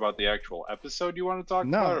more about the actual episode you want to talk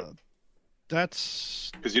about? No, that's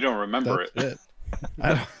because you don't remember it.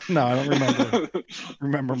 I don't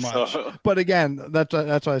remember much. So, but again, that's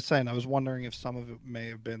what I was saying. I was wondering if some of it may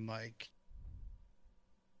have been like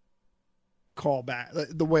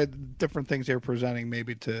callback, the way different things they were presenting,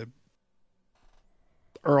 maybe to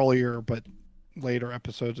earlier but later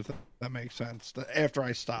episodes, if that makes sense. After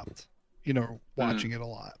I stopped, watching it a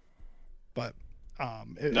lot, but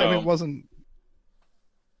it wasn't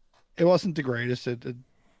the greatest.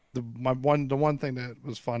 The one thing that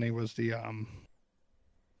was funny was the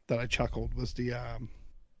that I chuckled was the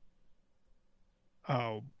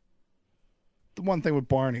one thing with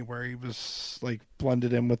Barney where he was like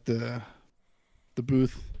blended in with the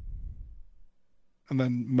booth and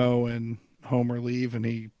then Moe and Homer leave, and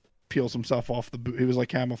he peels himself off the boot. He was like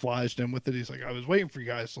camouflaged in with it. He's like, I was waiting for you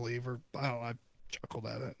guys to leave, or I don't know. I chuckled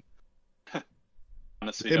at it.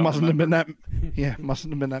 Honestly, It mustn't have been that. Yeah,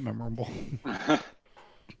 mustn't have been that memorable.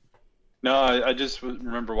 No, I just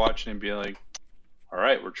remember watching and being like, all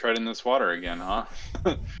right, we're treading this water again, huh?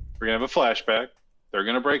 We're going to have a flashback. They're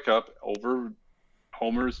going to break up over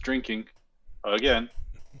Homer's drinking again.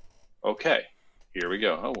 Okay, here we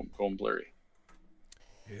go. Oh, I'm going blurry.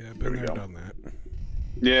 Yeah, been there, done that.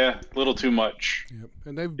 Yeah, a little too much. Yep,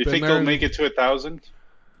 and they've You been think there. they'll make it to 1,000?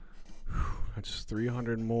 That's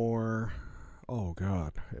 300 more. Oh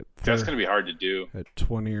God, That's going to be hard to do. At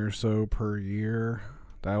 20 or so per year,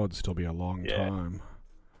 that would still be a long time.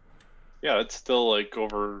 Yeah, it's still like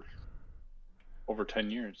over 10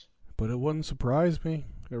 years. But it wouldn't surprise me.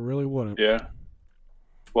 It really wouldn't. Yeah.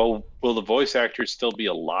 Well, will the voice actors still be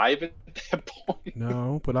alive at that point?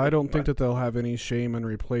 No, but I don't think that they'll have any shame in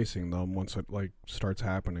replacing them once it like starts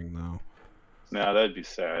happening, though. No, that'd be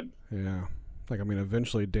sad. Yeah, like I mean,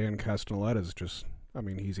 eventually Dan Castellaneta's just. I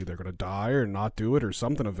mean, he's either gonna die or not do it or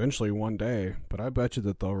something eventually one day. But I bet you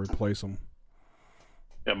that they'll replace him.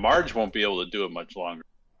 Yeah, Marge won't be able to do it much longer.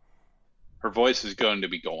 Her voice is going to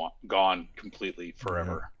be gone completely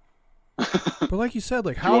forever. Yeah. But like you said,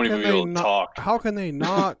 like How how can they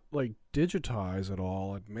not like digitize it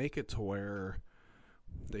all and make it to where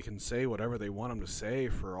they can say whatever they want them to say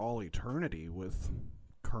for all eternity with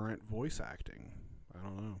current voice acting? I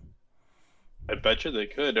don't know. I bet you they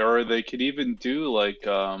could, or they could even do like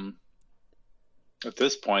at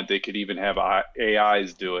this point they could even have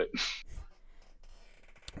AIs do it.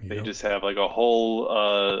 They just have like a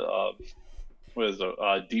whole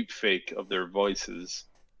deep fake of their voices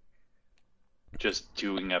just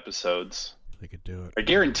doing episodes. They could do it. I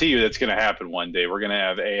guarantee you that's going to happen one day. We're going to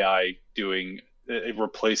have AI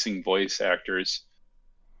replacing voice actors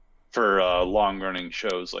for long running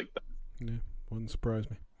shows like that. Yeah, wouldn't surprise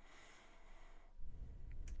me.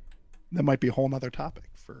 That might be a whole nother topic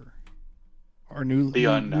for our new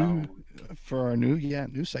unknown.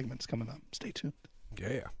 New segments coming up. Stay tuned.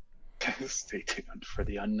 Yeah. Stay tuned for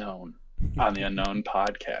the unknown on the Unknown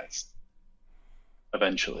podcast.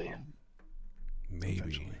 Eventually. Maybe.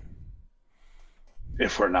 Eventually.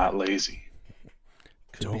 If we're not lazy.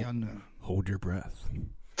 Could be unknown. Hold your breath.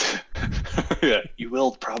 Yeah, you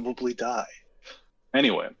will probably die.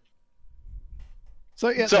 Anyway.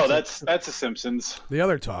 So that's the Simpsons. The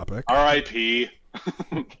other topic. R.I.P.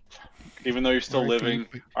 Even though you're still living.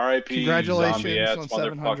 R.I.P. Congratulations zombie-ass on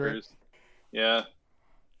 700. motherfuckers. Yeah.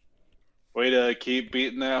 Way to keep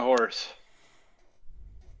beating that horse.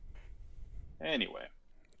 Anyway.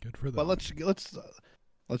 Good for them. But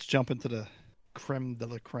let's jump into the creme de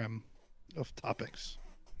la creme of topics.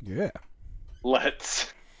 Yeah.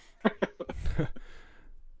 Let's.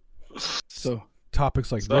 So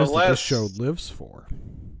topics like this that this show lives for.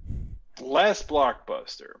 Last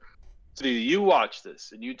Blockbuster. So you watched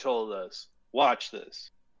this and you told us, watch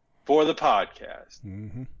this for the podcast.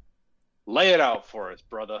 Mm-hmm. Lay it out for us,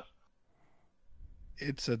 brother.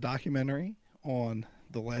 It's a documentary on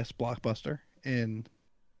the last Blockbuster in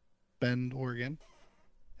Bend, Oregon.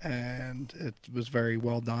 And it was very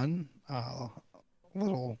well done. A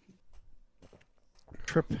little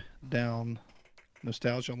trip down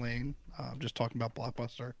nostalgia lane. Just talking about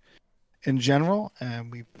Blockbuster in general,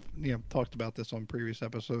 and we've talked about this on previous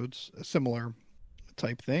episodes, similar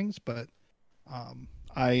type things. But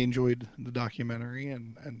I enjoyed the documentary,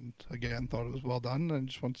 and again thought it was well done. And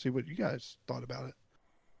just want to see what you guys thought about it.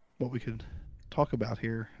 What we could talk about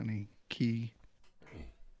here. Any key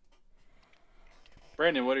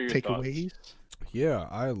Brandon, what are your takeaways? thoughts? Yeah,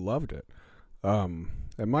 I loved it.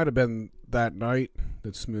 It might have been that night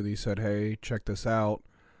that Smoothie said, "Hey, check this out."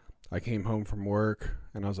 I came home from work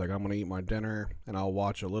and I was like, I'm going to eat my dinner and I'll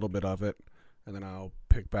watch a little bit of it and then I'll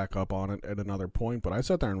pick back up on it at another point. But I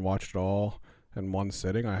sat there and watched it all in one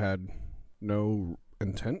sitting. I had no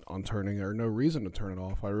intent on turning or no reason to turn it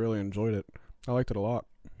off. I really enjoyed it. I liked it a lot.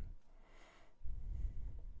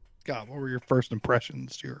 God, what were your first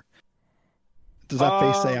impressions? Does that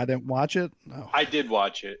face say I didn't watch it? No. I did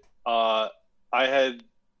watch it. I had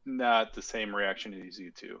not the same reaction as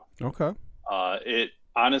you two. Okay. It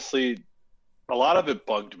honestly, a lot of it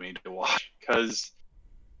bugged me to watch because,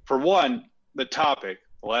 for one, the topic,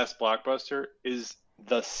 the last Blockbuster, is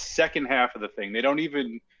the second half of the thing. They don't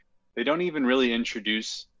even really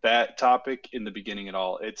introduce that topic in the beginning at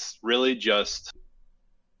all. It's really just,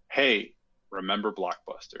 hey, remember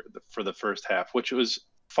Blockbuster for the first half, which was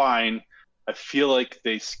fine. I feel like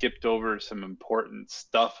they skipped over some important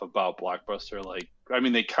stuff about Blockbuster. Like, I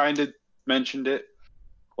mean, they kind of mentioned it,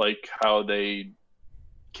 like how they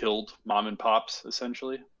killed mom and pops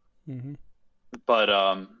essentially. Mm-hmm.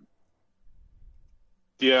 But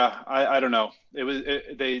yeah, I don't know.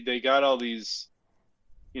 They got all these,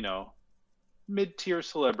 you know, mid-tier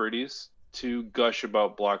celebrities to gush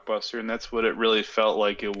about Blockbuster, and that's what it really felt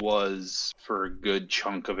like it was for a good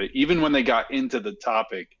chunk of it. Even when they got into the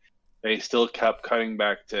topic, they still kept cutting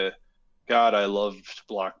back to, God, I loved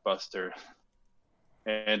Blockbuster.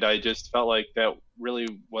 And I just felt like that really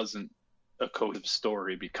wasn't a cohesive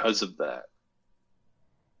story because of that.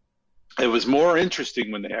 It was more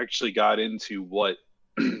interesting when they actually got into what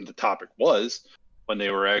the topic was, when they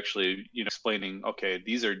were actually, you know, explaining, okay,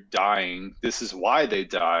 these are dying, this is why they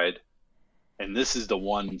died, and this is the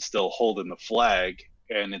one still holding the flag,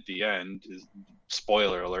 and at the end,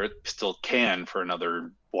 spoiler alert, still can for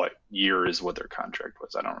another, what year is what their contract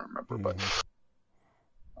was, I don't remember. But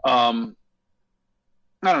I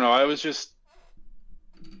don't know, it was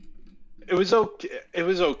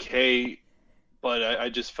okay, but I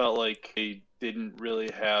just felt like they didn't really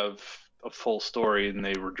have a full story, and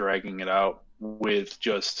they were dragging it out with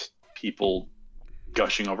just people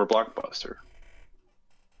gushing over Blockbuster.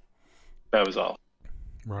 That was all.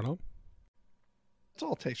 Right on. That's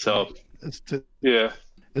all it takes. So is to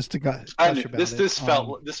gush I knew, about this it. this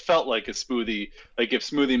felt like a Smoothie. Like if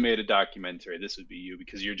Smoothie made a documentary, this would be you,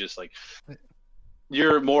 because you're just like,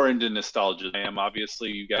 you're more into nostalgia than I am.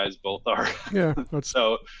 Obviously, you guys both are. Yeah, that's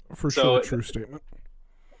so for sure a true statement.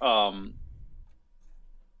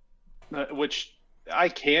 Which I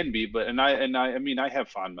can be, but I mean, I have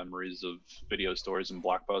fond memories of video stores and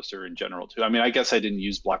Blockbuster in general too. I mean, I guess I didn't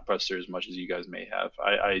use Blockbuster as much as you guys may have.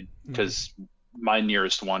 Because my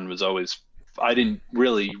nearest one was always, I didn't have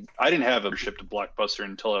a membership to Blockbuster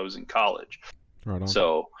until I was in college. Right on.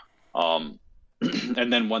 So,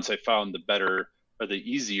 and then once I found the better or the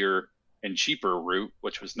easier and cheaper route,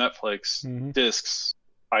 which was Netflix discs,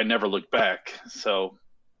 I never looked back. So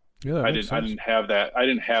yeah, I didn't have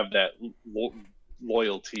that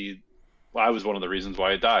loyalty. I was one of the reasons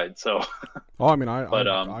why it died. So, I mean,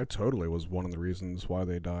 I totally was one of the reasons why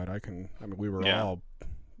they died. We were all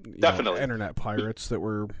definitely internet pirates that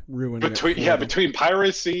were ruining between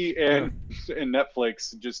piracy and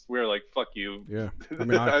Netflix. Just we're like, fuck you. Yeah, I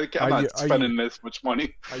mean, I'm not spending this much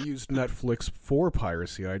money. I used Netflix for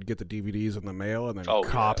piracy. I'd get the DVDs in the mail and then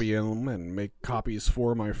copy them and make copies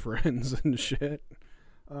for my friends and shit.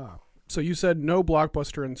 So you said no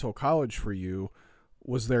Blockbuster until college for you.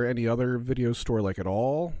 Was there any other video store like at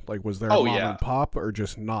all? Like, was there a mom and pop, or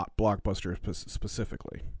just not Blockbuster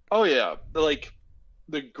specifically? Oh yeah, like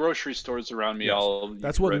the grocery stores around me all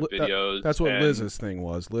that's what videos. That's what Liz's thing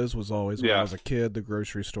was. Liz was always, when I was a kid, the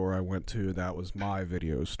grocery store I went to, that was my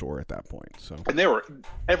video store at that point. So, and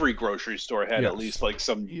every grocery store had at least like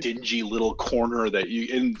some dingy little corner that you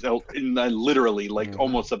in literally like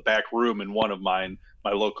almost a back room in one of my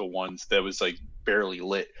local ones that was like barely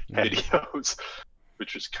lit videos,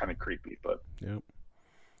 which was kind of creepy. But that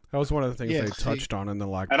was one of the things they touched on in the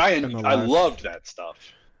and I loved that stuff.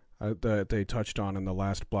 That they touched on in the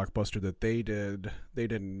last Blockbuster that they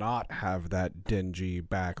did not have that dingy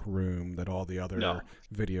back room that all the other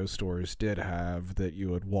video stores did have, that you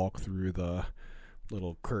would walk through the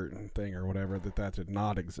little curtain thing or whatever, that did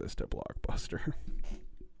not exist at Blockbuster.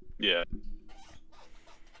 Yeah.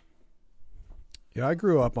 Yeah, I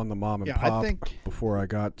grew up on the mom and pop before I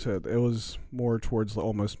got to, it was more towards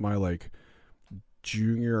almost my like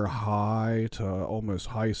junior high to almost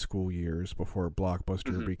high school years before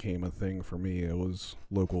Blockbuster became a thing for me. It was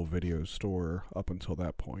local video store up until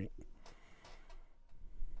that point.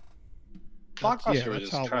 Blockbuster was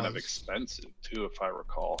kind of expensive too, if I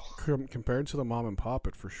recall. Compared to the mom and pop,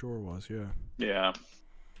 it for sure was. Yeah.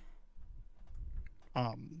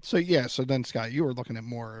 So then Scott, you were looking at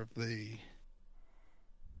more of the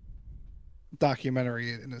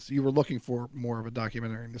documentary in this. You were looking for more of a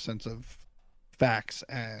documentary in the sense of facts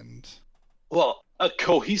and a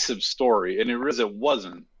cohesive story, and it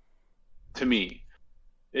wasn't to me.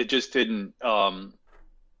 It just didn't.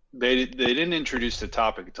 They didn't introduce the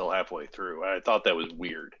topic until halfway through. I thought that was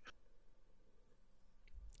weird.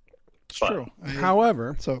 It's true.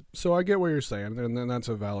 However, so I get what you're saying, and then that's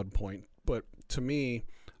a valid point. But to me,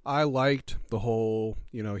 I liked the whole,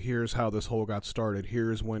 here's how this whole got started.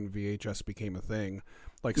 Here's when VHS became a thing.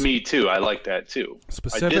 Like, me too. I like that too.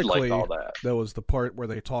 Specifically, I did like all that. That was the part where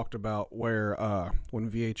they talked about where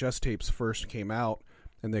when VHS tapes first came out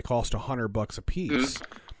and they cost $100 a piece,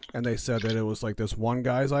 and they said that it was like this one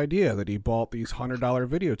guy's idea that he bought these $100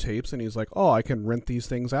 videotapes, and he's like, oh, I can rent these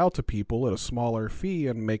things out to people at a smaller fee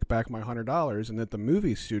and make back my $100, and that the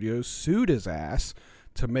movie studios sued his ass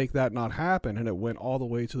to make that not happen, and it went all the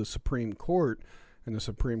way to the Supreme Court. And the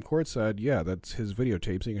Supreme Court said, yeah, that's his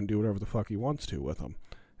videotapes. He can do whatever the fuck he wants to with them.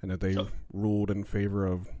 And that they ruled in favor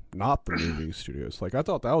of not the movie studios. Like, I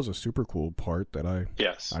thought that was a super cool part that I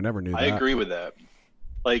never knew that. I agree with that.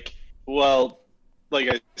 Like, well, like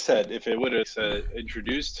I said, if it would have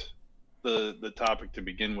introduced the topic to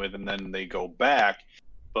begin with and then they go back,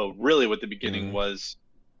 but really what the beginning was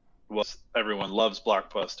everyone loves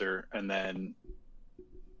Blockbuster, and then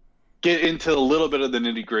get into a little bit of the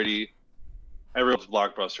nitty-gritty, everyone's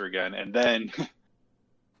Blockbuster again, and then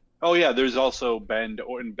oh yeah, there's also Bend,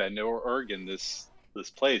 Oregon, this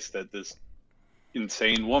place that this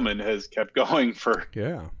insane woman has kept going for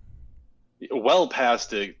well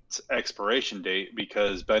past its expiration date,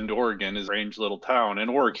 because Bend, Oregon is a strange little town in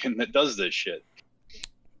Oregon that does this shit.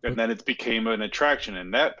 And then it became an attraction,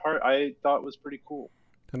 and that part I thought was pretty cool.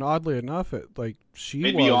 And oddly enough, it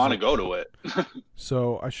made me want to go to it.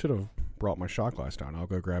 So I should have brought my shot glass down. I'll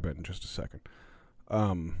go grab it in just a second.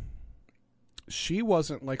 She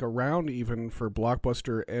wasn't like around even for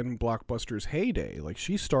Blockbuster and Blockbuster's heyday. Like,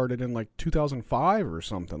 she started in like 2005 or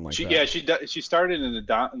something like that. Yeah, she started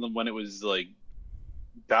in when it was like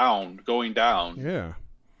going down. Yeah.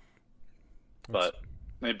 But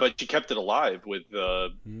she kept it alive with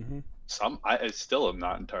some. I still am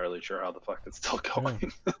not entirely sure how the fuck it's still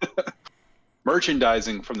going. Yeah.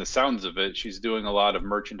 Merchandising, from the sounds of it, she's doing a lot of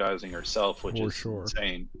merchandising herself, which is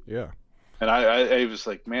insane. Yeah. And I was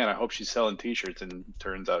like, man, I hope she's selling T-shirts, and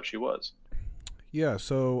turns out she was. Yeah,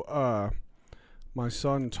 so my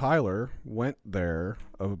son Tyler went there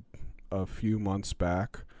a few months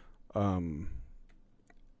back.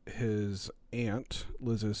 His aunt,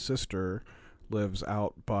 Liz's sister, lives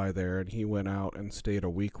out by there, and he went out and stayed a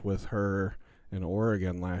week with her in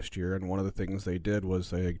Oregon last year, and one of the things they did was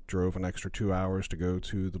they drove an extra 2 hours to go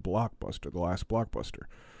to the Blockbuster, the last Blockbuster.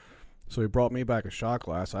 So he brought me back a shot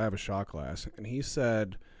glass. I have a shot glass. And he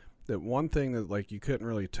said that one thing that, like, you couldn't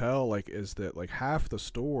really tell, like, is that, like, half the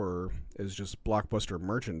store is just Blockbuster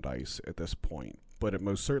merchandise at this point. But it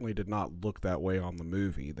most certainly did not look that way on the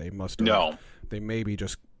movie. They must have... No. They maybe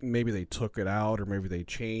they took it out, or maybe they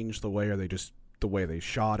changed the way, or they just... The way they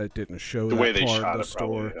shot it didn't show the that part of the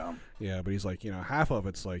store. Probably, yeah, but he's like, half of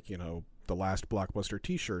it's like, the last Blockbuster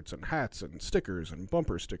T-shirts and hats and stickers and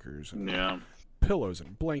bumper stickers and pillows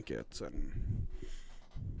and blankets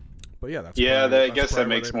but yeah, that's I guess that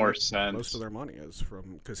makes more sense. Most of their money is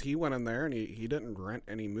from, because he went in there and he didn't rent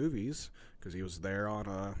any movies because he was there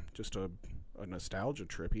on just a nostalgia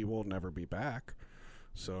trip. He will never be back.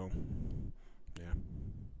 So yeah,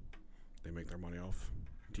 they make their money off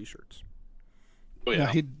T-shirts. Oh,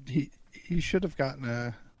 yeah. He should have gotten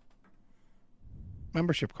a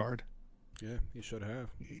membership card. Yeah, he should have.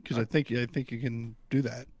 Because I think you can do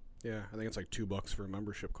that. Yeah, I think it's like $2 for a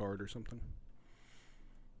membership card or something.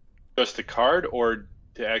 Just a card, or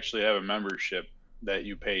to actually have a membership that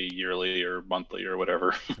you pay yearly or monthly or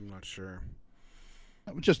whatever? I'm not sure.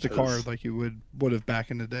 Just a card like you would have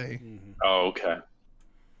back in the day. Mm-hmm. Oh, okay.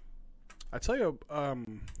 I tell you,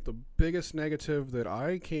 the biggest negative that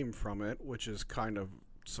I came from it, which is kind of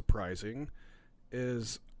surprising,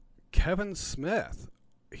 is Kevin Smith.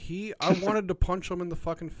 I wanted to punch him in the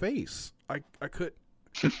fucking face. I could.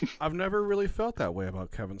 I've never really felt that way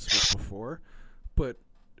about Kevin Smith before, but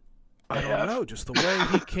I don't know. Just the way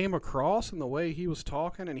he came across and the way he was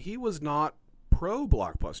talking, and he was not pro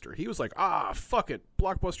Blockbuster. He was like, fuck it,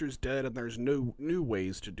 Blockbuster's dead, and there's no new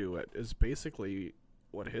ways to do it. Is basically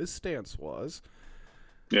what his stance was.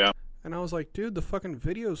 Yeah. And I was like, dude, the fucking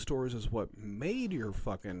video stores is what made your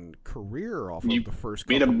fucking career off of the first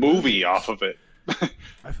couple made a movie movies. Off of it.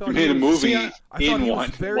 I felt you made a movie I thought he was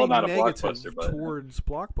very not negative a Blockbuster, but... towards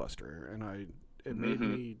Blockbuster, and it made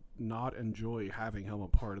me not enjoy having him a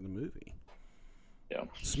part of the movie. Yeah.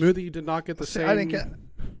 Smoothie did not get the same. I didn't get.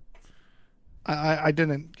 I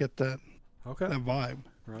didn't get that. Okay. That vibe.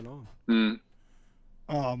 Right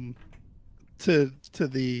on. To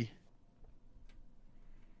the.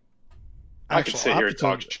 I could sit here and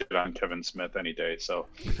talk shit on Kevin Smith any day. So,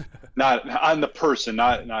 not on the person,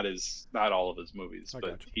 not all of his movies,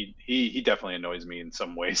 but he definitely annoys me in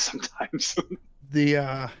some ways sometimes.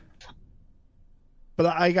 But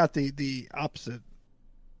I got the opposite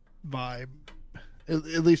vibe, at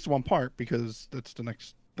least one part, because that's the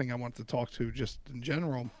next thing I want to talk to just in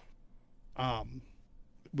general.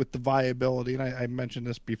 With the viability, and I mentioned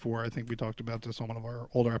this before. I think we talked about this on one of our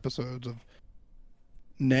older episodes of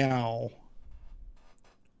now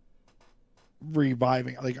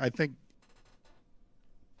reviving. Like, I think,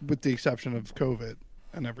 with the exception of COVID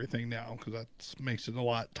and everything now, because that makes it a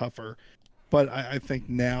lot tougher. But I think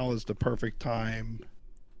now is the perfect time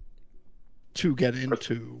to get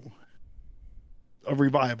into a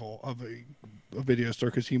revival of a video store,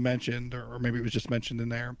 because he mentioned, or maybe it was just mentioned in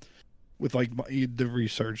there, with like the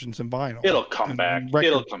resurgence in vinyl. It'll come back.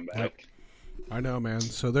 It'll come back. Yep. I know, man.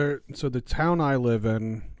 So the town I live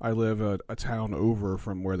in, I live a town over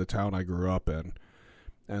from where the town I grew up in,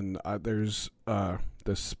 and there's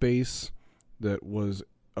the space that was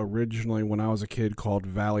originally, when I was a kid, called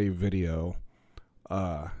Valley Video,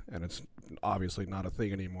 and it's obviously not a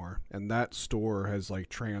thing anymore. And that store has like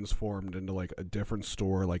transformed into like a different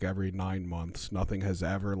store like every 9 months. Nothing has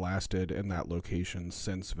ever lasted in that location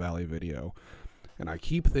since Valley Video. And I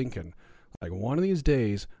keep thinking, like, one of these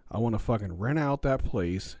days I want to fucking rent out that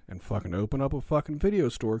place and fucking open up a fucking video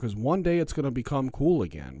store, because one day it's going to become cool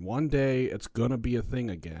again. One day it's going to be a thing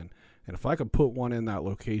again. And if I could put one in that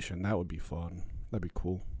location, that would be fun. That'd be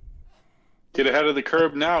cool. Get ahead of the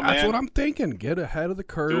curve now, man. That's what I'm thinking. Get ahead of the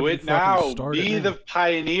curve. Do it now. Be the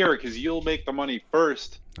pioneer, because you'll make the money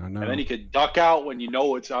first. I know. And then you could duck out when you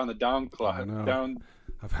know it's on the downcline. I know.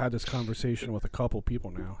 I've had this conversation with a couple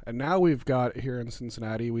people now. And now we've got, here in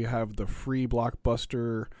Cincinnati, we have the free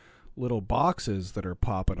Blockbuster little boxes that are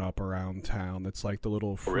popping up around town. It's like the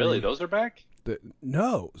little free... Oh, really? Those are back?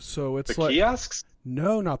 No. So it's the like... kiosks?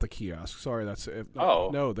 No, not the kiosks. Sorry, that's it.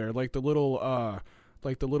 Oh. No, they're like the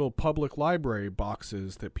little public library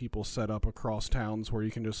boxes that people set up across towns where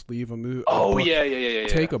you can just leave a book, yeah.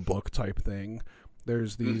 take a book type thing.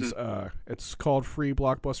 There's these, it's called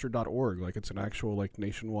freeblockbuster.org. Like, it's an actual, like,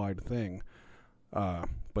 nationwide thing.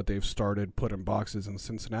 But they've started putting boxes in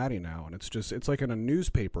Cincinnati now, and it's like in a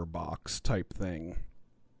newspaper box type thing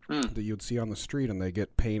that you'd see on the street, and they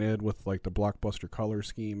get painted with, like, the Blockbuster color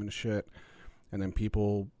scheme and shit. And then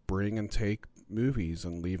people bring and take movies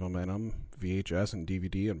and leave them in them, VHS and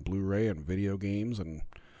DVD and Blu-ray and video games and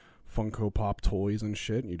Funko Pop toys and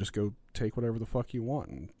shit, and you just go take whatever the fuck you want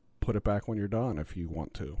and put it back when you're done if you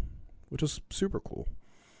want to, which is super cool.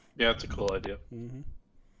 Yeah, it's a cool idea. Mm-hmm.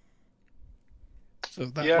 So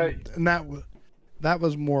that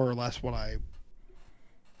was more or less what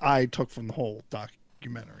I took from the whole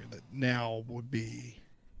documentary, that now would be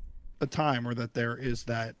a time where that there is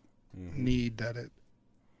that need, that it,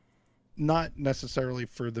 not necessarily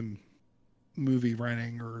for the movie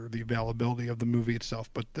renting or the availability of the movie itself,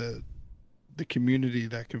 but the community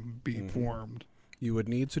that can be formed. You would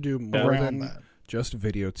need to do more than that. Just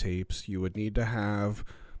videotapes. You would need to have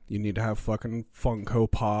fucking Funko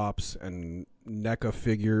Pops and NECA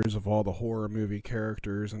figures of all the horror movie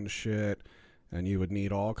characters and shit. And you would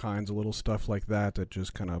need all kinds of little stuff like that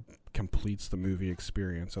just kind of completes the movie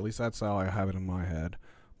experience. At least that's how I have it in my head.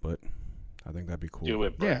 But I think that'd be cool. Do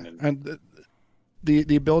it, Brandon. Yeah, and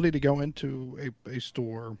the ability to go into a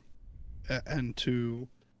store and to,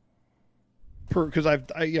 because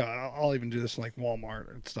I'll even do this in like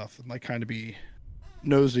Walmart and stuff, and like kind of be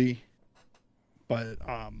nosy, but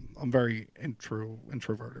I'm very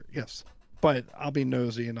introverted. Yes, but I'll be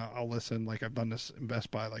nosy and I'll listen. Like, I've done this in Best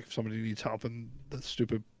Buy. Like, if somebody needs help and the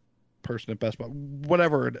stupid person at Best Buy,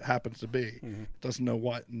 whatever it happens to be, doesn't know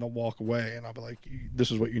what, and they'll walk away, and I'll be like, this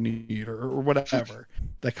is what you need, or whatever.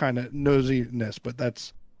 That kind of nosiness, but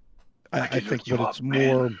that's I think that it's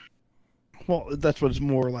more, well, that's what it's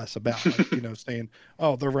more or less about. Like, saying,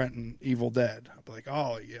 oh, they're renting Evil Dead. I'll be like,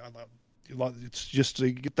 oh yeah, it's just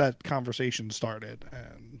to get that conversation started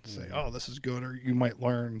and say, oh, this is good, or you might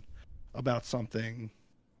learn about something,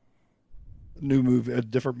 new movie, a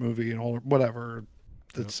different movie, and all, whatever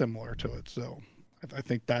that's similar to it. So I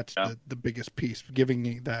think that's the biggest piece, giving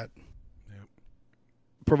me that,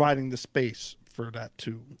 providing the space for that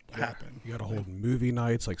to happen. You gotta hold movie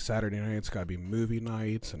nights, like Saturday nights gotta be movie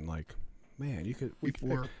nights, and like, man, you could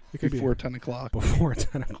before 10 o'clock. Before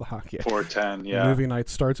 10 o'clock, yeah. Before 10, yeah. Movie night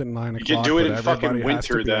starts at 9 o'clock. You can do it in everybody fucking has to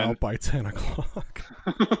winter be then. out by 10 o'clock.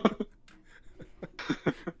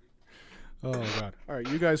 Oh god! All right,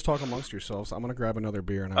 you guys talk amongst yourselves. I'm gonna grab another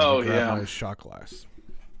beer and I'm gonna grab my shot glass.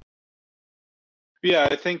 Yeah,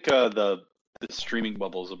 I think the streaming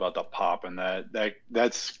bubble is about to pop, and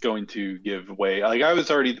that's going to give way. Like, I was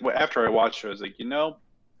already, after I watched it, I was like,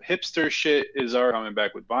 hipster shit is already coming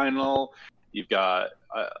back with vinyl. You've got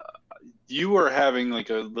you were having like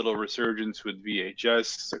a little resurgence with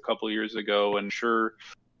VHS a couple years ago, and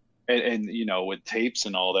with tapes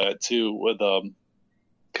and all that too, with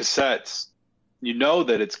cassettes.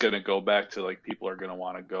 That it's going to go back to, like, people are going to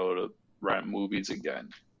want to go to rent movies again.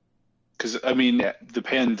 Because, I mean, the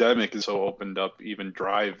pandemic has so opened up even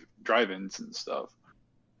drive-ins and stuff.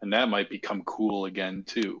 And that might become cool again,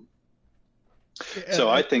 too. Yeah, so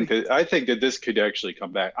I think that this could actually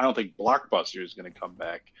come back. I don't think Blockbuster is going to come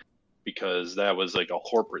back, because that was like a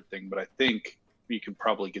corporate thing. But I think we could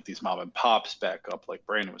probably get these mom and pops back up, like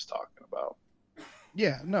Brandon was talking about.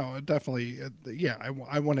 Yeah, no, it definitely. Yeah,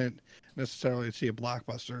 I wouldn't necessarily see a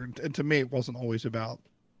Blockbuster, and to me, it wasn't always about,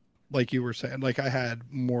 like you were saying. Like I had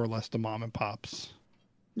more or less the mom and pops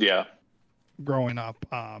Yeah. growing up.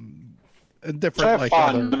 I Different have like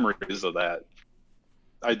fond other, memories of that.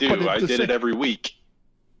 I do. But I did it every week.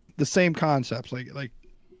 the same concepts. Like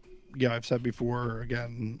yeah, I've said before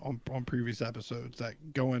again on previous episodes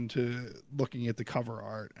that go into looking at the cover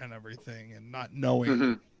art and everything and not knowing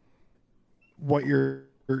Mm-hmm. what you're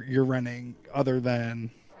renting other than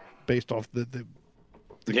based off the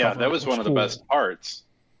Yeah, cover that art was one of the cool. best parts.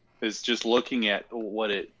 Is just looking at what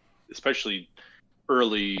it, especially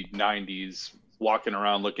early '90s, walking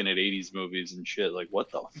around looking at '80s movies and shit. Like,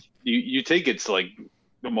 what the? You think it's like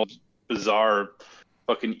the most bizarre,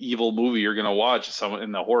 fucking evil movie you're gonna watch. Some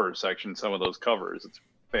in the horror section, some of those covers. It's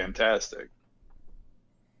fantastic.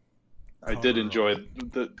 I did enjoy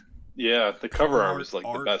the cover art was like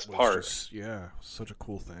the best part. Such a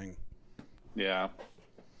cool thing. Yeah.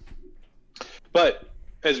 But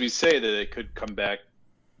as we say that it could come back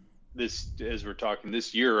as we're talking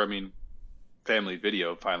this year, I mean, Family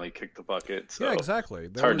Video finally kicked the bucket. So Yeah, exactly.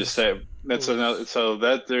 it's hard to say. That's another. So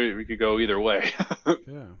that there we could go either way.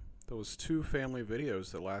 Yeah, there was 2 family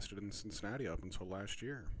videos that lasted in Cincinnati up until last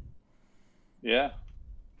year. Yeah.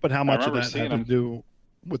 But how much of remember that seeing had to them. do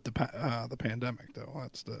with the pandemic, though?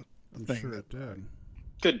 That's the I'm thing. sure that, it did.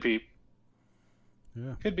 Could be.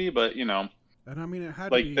 Yeah, Could be, but and I mean, it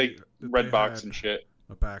had like to be they that Redbox had and shit.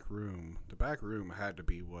 a back room. The back room had to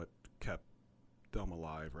be what kept them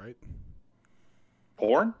alive, right?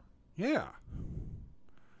 Porn? Yeah,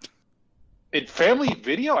 In Family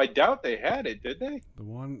Video? I doubt they had it, did they? the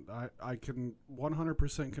one I can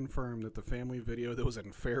 100% confirm that the family video that was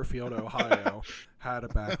in Fairfield, Ohio, had a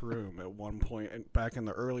back room at one point back in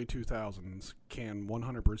the early 2000s. Can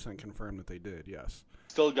 100% confirm that they did. Yes.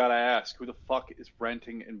 Still gotta ask, who the fuck is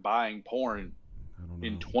renting and buying porn I don't know.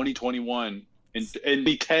 in 2021 and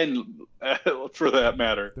be 10 for that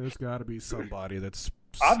matter? There's got to be somebody that's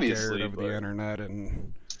Obviously, scared of the internet.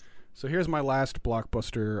 And so here's my last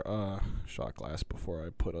Blockbuster shot glass before I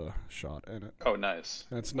put a shot in it. Oh, nice.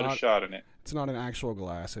 And it's Put not a shot in it. It's not an actual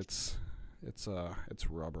glass. It's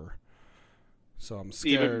rubber. So I'm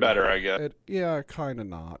scared. Even better, I guess. Yeah, kind of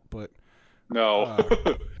not, but No.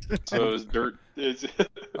 So it was dirt.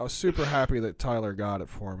 I was super happy that Tyler got it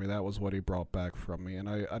for me. That was what he brought back from me, and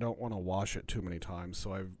I don't want to wash it too many times,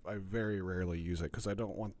 so I very rarely use it because I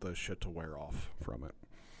don't want the shit to wear off from it.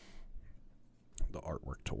 The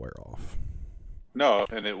artwork to wear off. No,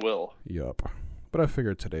 and it will. Yup. But I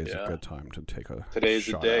figured today's a good time to take a Today's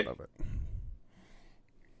the shot day. out of it.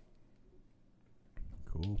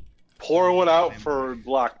 Cool. Pour one out for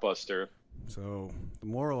Blockbuster. So the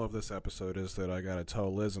moral of this episode is that I gotta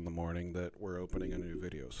tell Liz in the morning that we're opening a new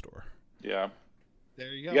video store. Yeah. there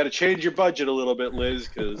you You go. got to change your budget a little bit, Liz,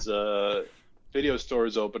 because video store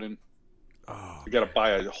is opening. Oh, You got to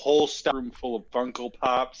buy a whole stock room full of Funko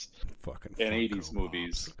Pops fucking and Funko 80s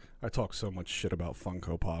movies. Pops. I talk so much shit about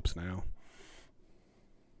Funko Pops now.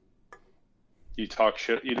 You talk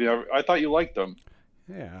shit. I thought you liked them.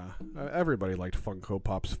 Yeah, everybody liked Funko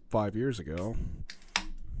Pops 5 years ago.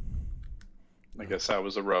 I guess I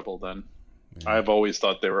was a rebel then. Yeah. I've always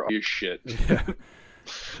thought they were shit. Yeah.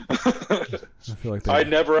 I feel like I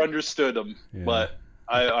never understood them, Yeah. but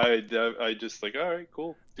I just like, all right,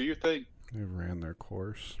 cool, do your thing. they ran their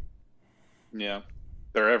course. Yeah,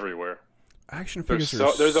 they're everywhere. Action There's figures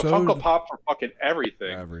are there's a so Funko Pop for fucking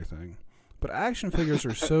everything. everything. But action figures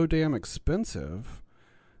are so damn expensive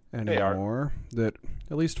anymore that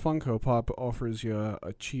at least Funko Pop offers you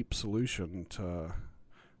a cheap solution to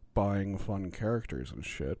buying fun characters and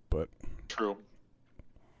shit, but True,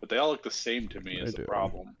 but they all look the same to me. Is They the do.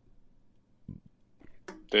 problem?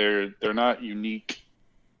 They're not unique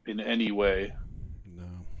in any way, no.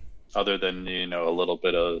 other than a little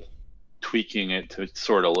bit of tweaking it to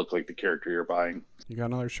sort of look like the character you're buying. You got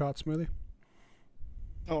another shot, Smoothie?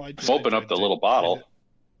 Oh, Open up the little bottle.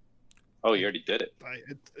 Oh, you already did it.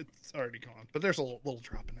 It's already gone, but there's a little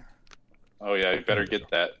drop in there. Oh yeah, you better get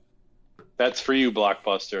that. That's for you,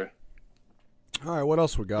 Blockbuster. All right, what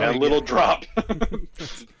else we got? That little drop.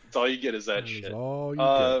 That's all you get is that That is shit. all you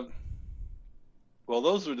Well, get.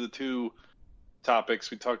 those were the 2 topics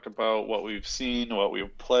we talked about. What we've seen, what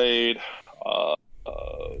we've played.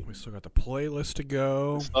 We still got the playlist to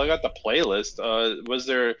go. I got the playlist. Was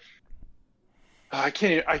there?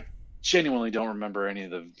 I genuinely don't remember any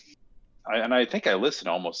of the. I think I listened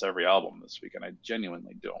to almost every album this week, and I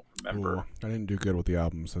genuinely don't remember. Ooh, I didn't do good with the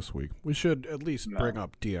albums this week. We should at least No. bring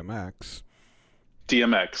up DMX.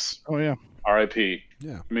 DMX, Oh yeah. R.I.P.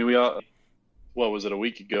 Yeah. I mean, we all. What was it? A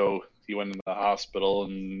week ago, he went into the hospital,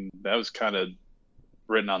 and that was kind of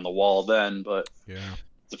written on the wall then. But Yeah.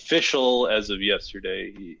 it's official as of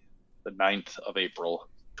yesterday, the 9th of April,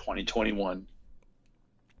 2021.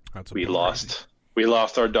 That's We lost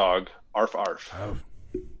our dog, Arf Arf.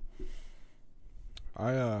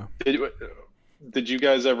 Did you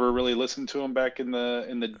guys ever really listen to him back in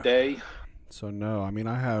the day? So no, I mean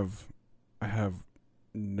I have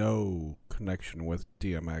no connection with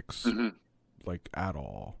DMX like at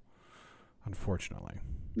all, unfortunately.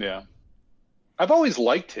 Yeah. I've always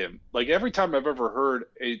liked him. Like every time I've ever heard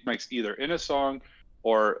DMX either in a song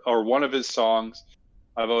or one of his songs,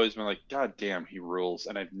 I've always been like, God damn, he rules.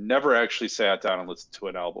 And I've never actually sat down and listened to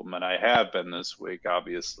an album. And I have been this week,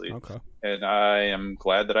 obviously. Okay. And I am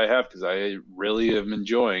glad that I have, because I really am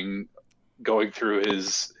enjoying going through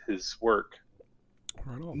his work.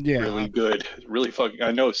 Right on. Yeah, Really good. Really fucking.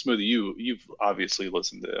 I know, Smoothie, you've obviously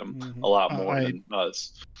listened to him a lot more than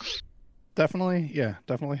us. definitely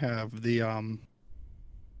have the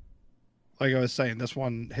like I was saying, this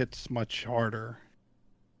one hits much harder.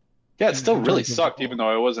 Yeah, it still in really terms of- sucked, even though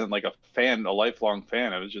I wasn't like a lifelong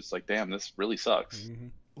fan. I was just like, damn, this really sucks. Mm-hmm.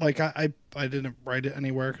 Like I didn't write it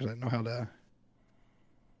anywhere because I didn't know how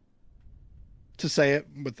to say it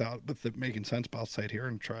with it making sense, but I'll say it here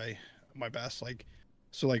and try my best. Like,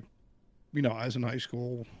 so like, you know, I was in high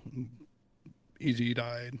school, Eazy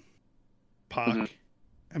died, Pac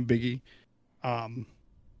and Biggie. And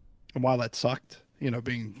while that sucked, you know,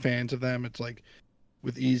 being fans of them, it's like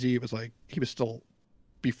with Eazy, it was like he was still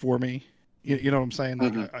before me. You know what I'm saying?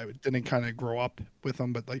 Like I didn't kind of grow up with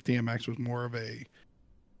him, but like DMX was more of a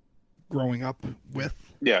growing up with.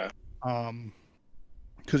 Yeah.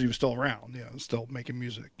 Because he was still around, you know, still making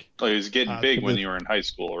music. Oh, he was getting big when you were in high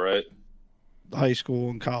school, right? High school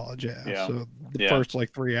and college, yeah. So the first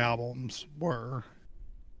like 3 albums were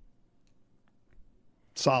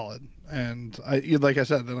solid, and like I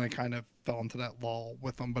said, then I kind of fell into that lull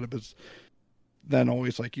with them. But it was then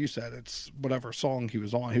always, like you said, it's whatever song he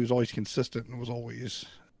was on, he was always consistent and was always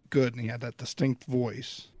good, and he had that distinct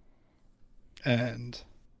voice. And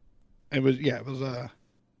it was it's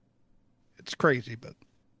crazy, but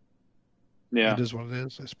it is what it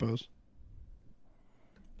is, I suppose.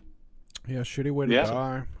 Yeah, shitty way to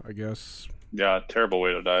die, I guess. Yeah, terrible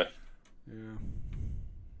way to die.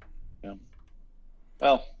 Yeah.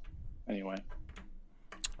 Well, anyway.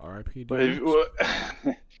 R.I.P.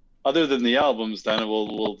 Other than the albums, then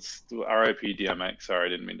we'll do R.I.P. DMX. Sorry, I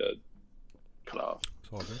didn't mean to cut off.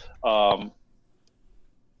 It's all good.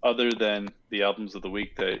 Other than the albums of the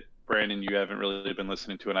week that Brandon, you haven't really been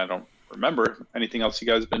listening to, and I don't remember anything else you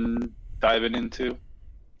guys been diving into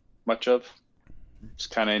much of.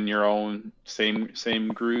 Just kind of in your own same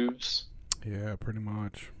grooves. Yeah, pretty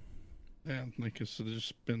much. Yeah, like I said,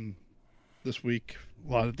 there's been this week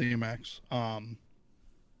a lot of DMX.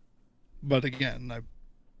 But again,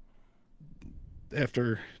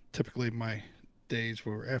 after typically my days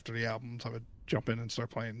were after the albums, I would jump in and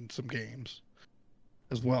start playing some games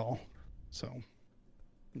as well. So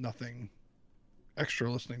nothing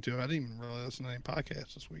extra listening to. I didn't even really listen to any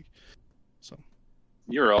podcasts this week. So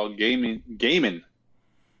you're all gaming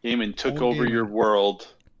took over your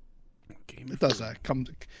world. It does that.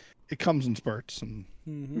 It comes in spurts, and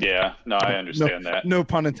yeah, no, I understand that. No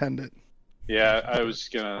pun intended. Yeah, I was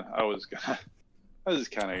kind of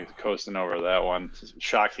coasting over that one,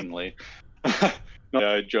 shockingly. Yeah,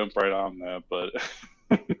 I jumped right on that, but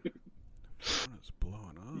it's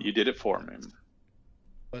blowing up. You did it for me.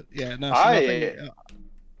 But yeah, no. So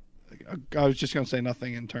I was just gonna say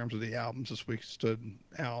nothing in terms of the albums this week stood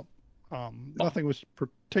out. Nothing was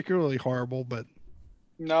particularly horrible, but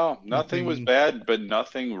no, nothing was bad, but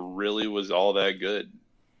nothing really was all that good.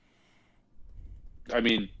 I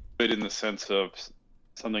mean, good in the sense of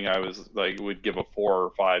something I was like would give a 4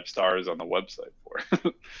 or 5 stars on the website for.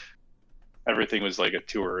 Everything was like a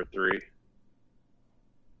 2 or a 3,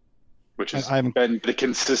 which has been the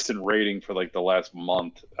consistent rating for like the last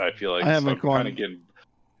month. I feel like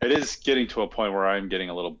it is getting to a point where I'm getting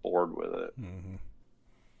a little bored with it. Mm-hmm.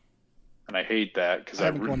 And I hate that because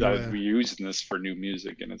I've been using this for new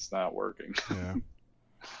music and it's not working. Yeah.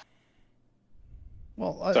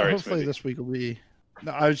 Well, hopefully this week will be.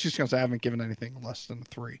 No, I was just gonna say I haven't given anything less than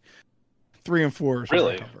 3. 3 and 4 is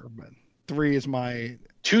really, but 3 is my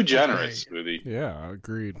too generous, Smoothie. Yeah,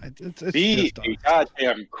 agreed. It's be a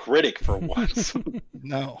goddamn critic for once.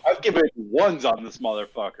 No, I've given 1s on this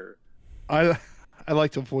motherfucker. I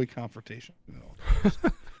like to avoid confrontation.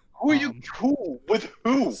 Who are you? Who with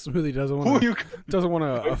who? Smoothie doesn't want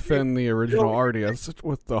to offend the original artists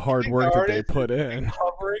with the hard work that they put in.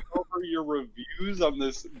 Hovering over your reviews on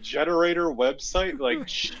this generator website, like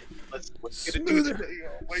Let's get a Smoother. today.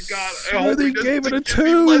 Oh my god! I hope Smoothie he doesn't gave it a give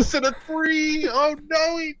me 2. less than a 3. Oh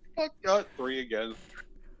no, he fucked up 3 again.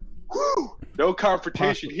 Whew. No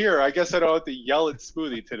confrontation here. I guess I don't have to yell at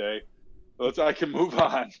Smoothie today. I can move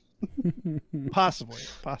on. Possibly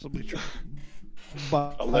true.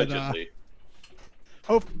 But Allegedly.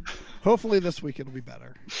 hopefully this week it'll be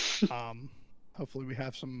better. Hopefully we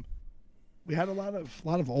had a lot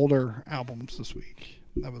of older albums this week.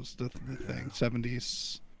 That was the thing,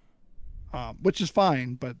 70s, which is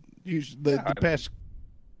fine. But usually the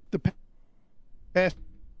past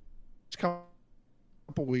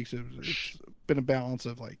couple weeks it's been a balance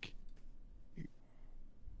of like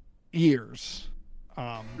years.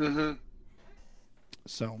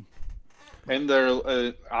 So. And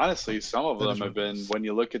they're honestly, some of them have been, when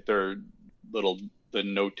you look at their the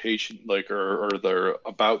notation, like or their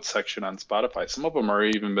about section on Spotify, some of them are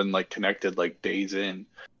even been like connected like days in,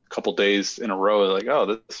 a couple days in a row. Like, oh,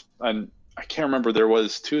 this, and I can't remember, there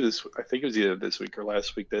was 2 this, I think it was either this week or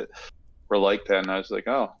last week that were like that, and I was like,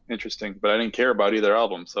 oh, interesting, but I didn't care about either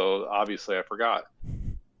album, so obviously I forgot.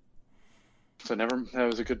 So that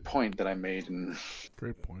was a good point that I made, and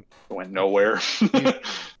great point. It went nowhere.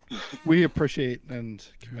 We appreciate and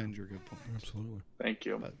commend your good point. Absolutely. Thank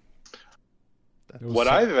you. What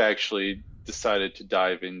I've actually decided to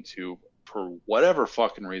dive into, for whatever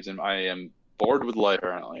fucking reason, I am bored with life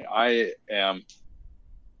currently. I am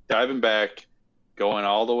diving back, going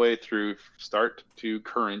all the way through start to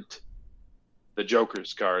current, the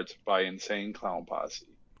Joker's Cards by Insane Clown Posse.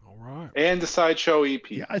 All right. And the Sideshow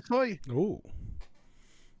EP. Yeah, I saw you. Oh.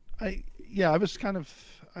 I was kind of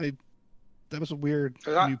that was a weird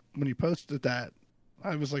when you posted that.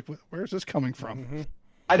 I was like, where's this coming from? Mm-hmm.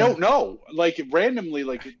 I don't know. Like randomly,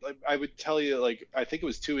 like I would tell you, like I think it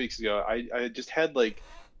was 2 weeks ago. I just had like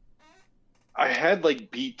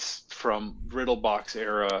beats from Riddlebox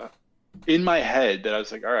era in my head that I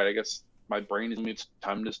was like, all right, I guess my brain is it's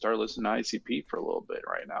time to start listening to ICP for a little bit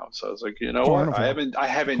right now. So I was like, you know what? I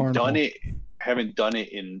haven't done it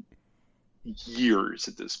in years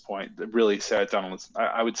at this point. That really sat down and listened.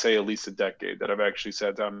 I would say at least a decade that I've actually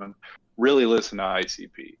sat down and really listened to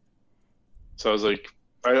ICP. So I was like,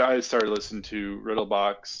 I started listening to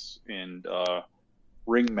Riddlebox and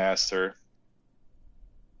Ringmaster.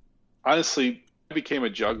 Honestly, I became a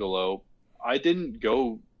juggalo. I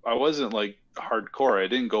wasn't like hardcore. I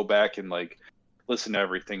didn't go back and like listen to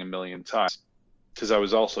everything a million times because I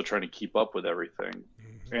was also trying to keep up with everything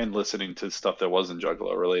and listening to stuff that wasn't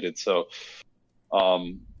juggalo related. So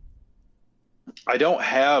I don't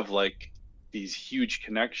have like these huge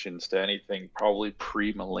connections to anything probably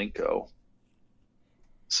pre-Malenko.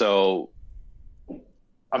 So,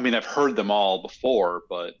 I mean, I've heard them all before,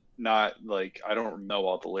 but not like, I don't know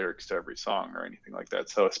all the lyrics to every song or anything like that.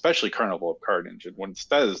 So especially Carnival of Carnage, and when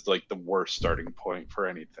that is like the worst starting point for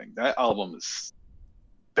anything. That album is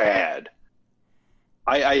bad.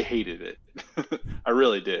 I hated it. I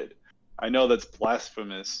really did. I know that's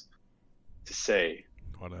blasphemous to say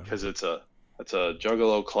because it's a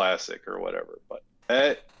Juggalo classic or whatever, but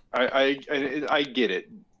I get it.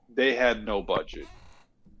 They had no budget.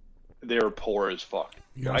 They were poor as fuck.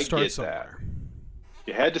 You gotta start somewhere.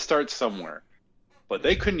 You had to start somewhere, but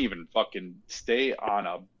they couldn't even fucking stay on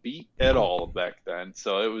a beat at all back then.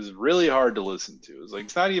 So it was really hard to listen to. It was like,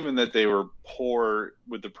 it's not even that they were poor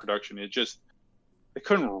with the production. It just, they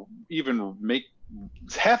couldn't even make,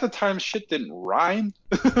 half the time shit didn't rhyme.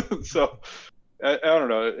 So I don't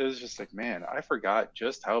know. It was just like, man, I forgot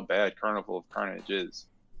just how bad Carnival of Carnage is.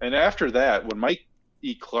 And after that, when Mike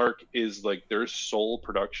E. Clark is like their sole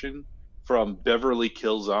production from Beverly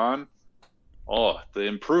Kills On, oh, the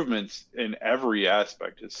improvements in every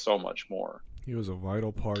aspect is so much more. He was a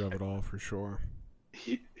vital part of it all for sure.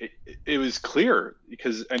 It was clear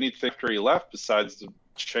because anything after he left besides the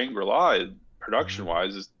Shangri-La,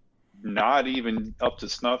 production-wise, is not even up to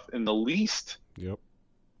snuff in the least. Yep.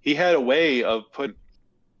 He had a way of putting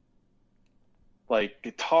like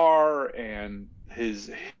guitar and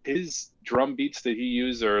his drum beats that he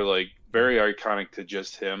used are like very iconic to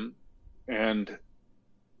just him, and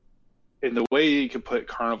in the way he could put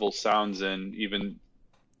carnival sounds in, even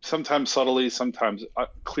sometimes subtly, sometimes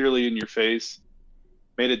clearly in your face,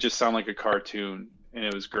 made it just sound like a cartoon, and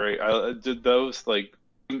it was great. I did those, like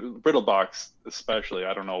Riddlebox especially.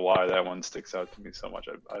 I don't know why that one sticks out to me so much.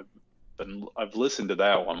 I've listened to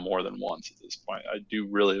that one more than once at this point. I do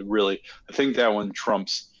really I think that one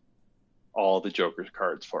trumps all the Joker's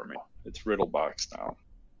cards for me. It's Riddlebox now.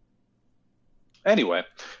 Anyway,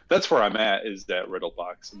 that's where I'm at, is that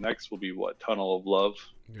Riddlebox. And next will be what? Tunnel of Love.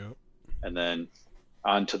 Yep. And then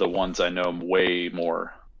on to the ones I know way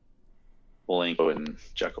more Malenko and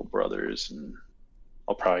Jekyll Brothers, and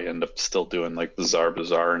I'll probably end up still doing like Bizarre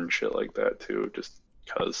Bazaar and shit like that too, just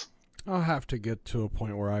because. I'll have to get to a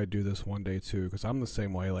point where I do this one day too, because I'm the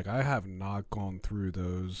same way. Like, I have not gone through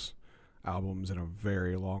those albums in a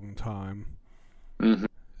very long time. Mm-hmm.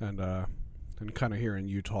 And kind of hearing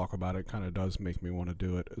you talk about it kind of does make me want to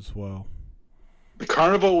do it as well. The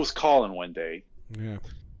Carnival was calling one day. Yeah.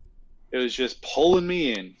 It was just pulling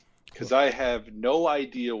me in because I have no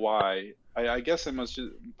idea why. I guess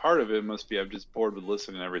part of it must be I'm just bored with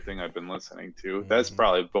listening to everything I've been listening to. That's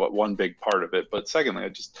probably one big part of it. But secondly, I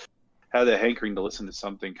just had a hankering to listen to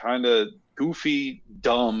something kind of goofy,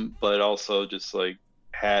 dumb, but also just like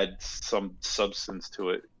had some substance to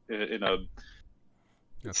it in a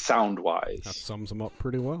sound-wise. That sums them up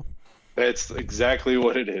pretty well. That's exactly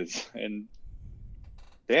what it is. And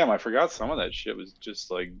damn, I forgot some of that shit was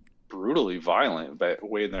just like brutally violent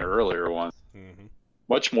way in their earlier ones. Mm-hmm.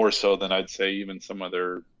 Much more so than I'd say even some of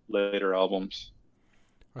their later albums.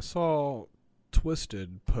 I saw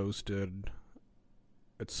Twisted posted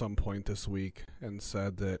at some point this week and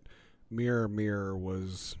said that Mirror Mirror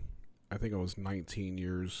was, I think it was 19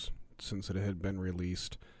 years since it had been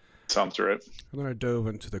released. Sounds right. And then I dove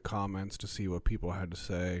into the comments to see what people had to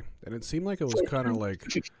say, and it seemed like it was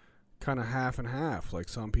kind of half and half. Like,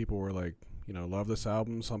 some people were like, you know, love this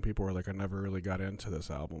album. Some people were like, I never really got into this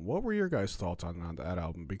album. What were your guys' thoughts on that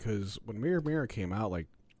album? Because when Mirror Mirror came out, like,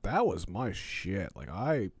 that was my shit. Like,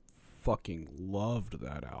 I fucking loved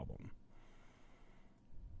that album.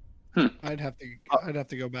 I'd have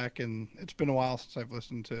to go back, and it's been a while since I've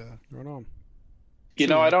listened to. Right on. You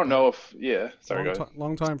know, I don't know if sorry, go ahead.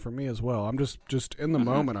 Long time for me as well. I'm just in the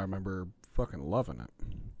moment. I remember fucking loving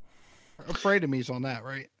it. Afraid of Me's on that,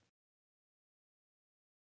 right?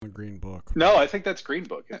 The Green Book. No, I think that's Green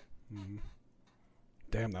Book. Mm-hmm.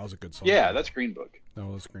 Damn, that was a good song. Yeah, that's Green Book. That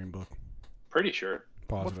was Green Book. Pretty sure.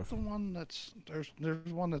 Positive. What's the one that's there's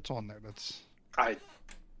one that's on there that's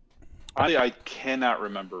I cannot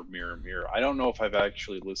remember Mirror Mirror. I don't know if I've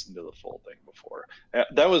actually listened to the full thing before.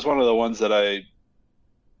 That was one of the ones that I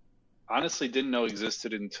honestly didn't know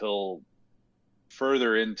existed until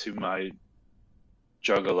further into my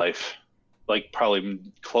Juggalo life, like probably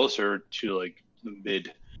closer to like the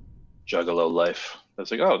mid Juggalo life. I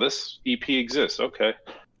was like, oh, this EP exists. Okay.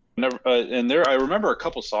 I remember a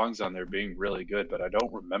couple songs on there being really good, but I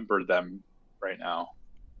don't remember them right now.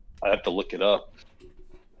 I have to look it up.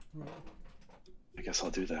 I guess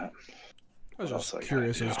I'll do that. I was just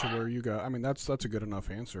curious as to where you got. I mean, that's a good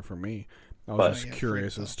enough answer for me. I was just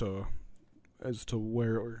curious as to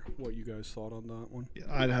where or what you guys thought on that one. Yeah,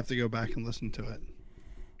 I'd have to go back and listen to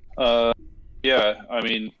it. Yeah, I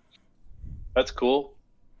mean, that's cool.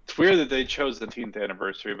 It's weird that they chose the 10th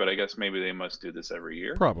anniversary, but I guess maybe they must do this every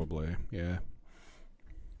year. Probably, yeah.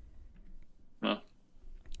 Huh.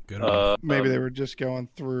 Good enough. Maybe they were just going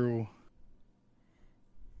through.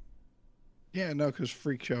 Yeah, no, because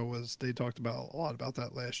Freak Show they talked about a lot about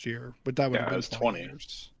that last year, but that would have been 20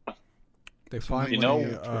 years. They finally,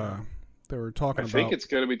 they were talking about. I think it's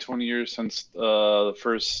going to be 20 years since the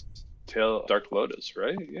first Tale of Dark Lotus,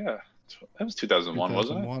 right? Yeah, that was 2001,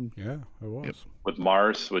 wasn't it? Yeah, it was. Yep. With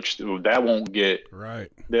Mars, which that won't get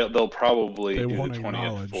right. They'll probably do do the the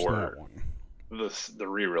 20th for that one. the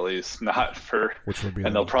re-release, not for. Which would be.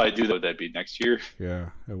 And they'll probably do that'd be next year. Yeah,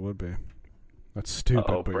 it would be. That's stupid.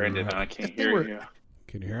 Oh, but Brandon, I can't hear you.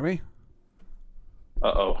 Can you hear me?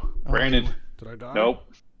 Brandon. Did I die?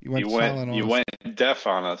 Nope. You went deaf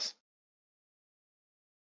on us.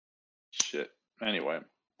 Shit. Anyway.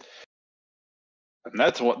 And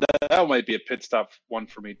that's what that might be a pit stop one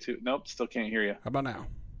for me too. Nope, still can't hear you. How about now?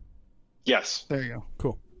 Yes. There you go.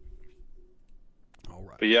 Cool. All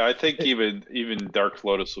right. But yeah, I think even Dark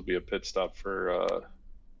Lotus will be a pit stop for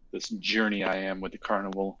this journey I am with the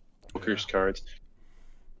Carnival Booker's cards.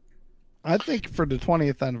 I think for the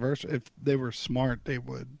 20th anniversary, if they were smart, they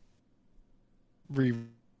would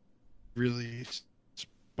re-release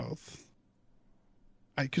both.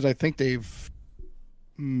 Because I think they've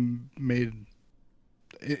made,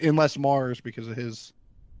 unless Mars, because of his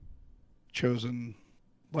chosen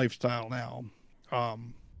lifestyle now,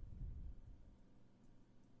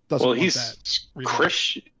 doesn't want he's that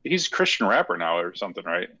he's Christian rapper now or something,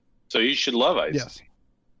 right? So you should love ICP. Yes.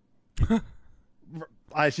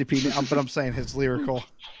 ICP, but I'm saying his lyrical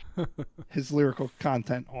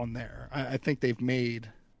content on there. I think they've made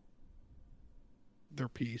their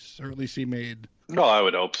piece, or at least he made. No, I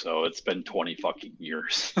would hope so. It's been 20 fucking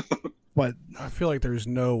years. But I feel like there's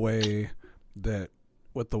no way that,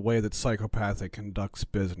 with the way that Psychopathic conducts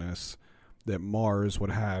business, that Mars would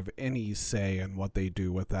have any say in what they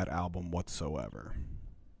do with that album whatsoever.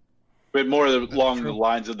 But more along the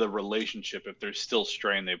lines of the relationship. If they're still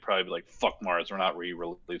strained, they'd probably be like, "Fuck Mars, we're not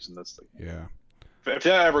re-releasing this thing." Yeah. If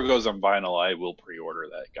that ever goes on vinyl, I will pre-order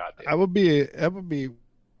that. Goddamn. That would be.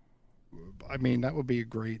 I mean, that would be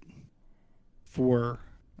great for.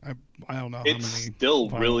 I don't know how It's many. still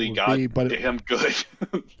really damn good.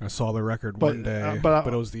 I saw the record one day, but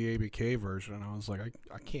it was the ABK version, and I was like,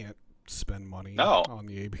 I can't spend money No. on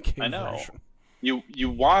the ABK I know. version. You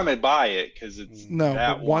want to buy it because it's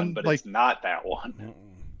that one, but like, it's not that one.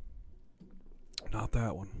 Not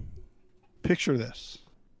that one. Picture this: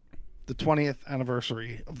 the 20th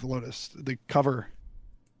anniversary of the Lotus. The cover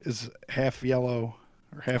is half yellow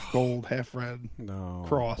or half gold, half red. No.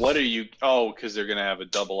 Cross. What are you? Oh, because they're gonna have a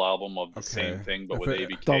double album of the same thing, but If with it-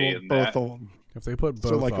 ABK and both that. of them. If they put both,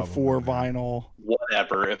 So like of a them 4 in there. vinyl.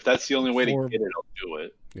 Whatever. If that's the only way to Four- get it, I'll do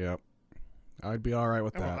it. Yep. I'd be all right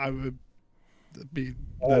with that. I would be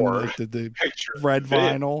Or then like the Picture red it.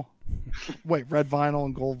 vinyl. Wait, red vinyl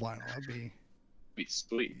and gold vinyl. That'd Be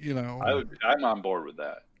sweet. you know. I'm on board with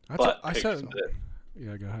that. I said, picture it.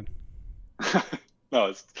 yeah, go ahead.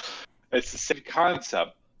 No, it's the same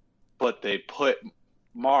concept, but they put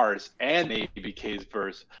Mars and ABK's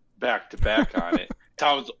verse back to back on it.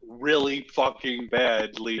 Sounds really fucking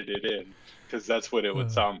bad leading it in, because that's what it would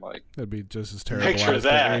sound like. That'd be just as terrible Picture as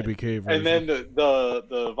that. the ABK version. And then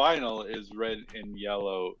the vinyl is red and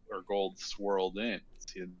yellow or gold swirled in.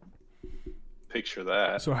 See, picture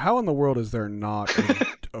that. So how in the world is there not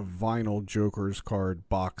a vinyl Joker's card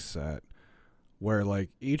box set where like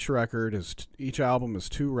each album is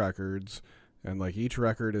 2 records, and like each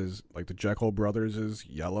record is like the Jekyll Brothers is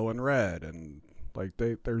yellow and red, and like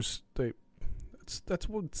that's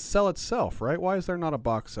what would sell itself, right? Why is there not a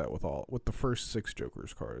box set with the first 6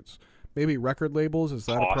 Joker's cards? Maybe record labels, is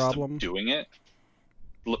that Cost a problem? of doing it.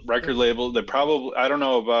 Record label, they probably, I don't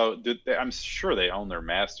know about, I'm sure they own their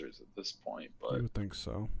masters at this point, I but would think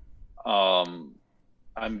so.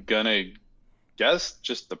 I'm gonna guess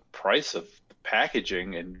just the price of the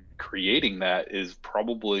packaging and creating that is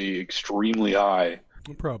probably extremely high.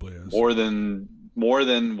 It probably is. More than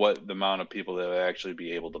what the amount of people that would actually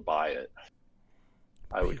be able to buy it.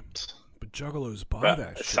 I would. But Juggalos buy But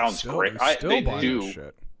that it shit. sounds still. great. They still They buy do. that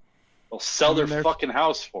shit. They'll sell I mean, their fucking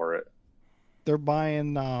house for it. They're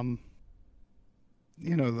buying the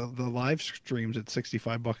live streams at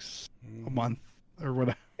 $65 a month or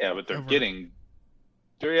whatever. Yeah, but they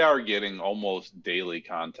are getting almost daily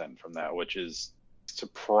content from that, which is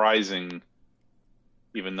surprising,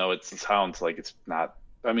 even though it sounds like it's not.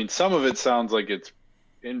 I mean, some of it sounds like it's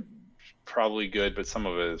probably good, but some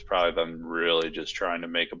of it is probably them really just trying to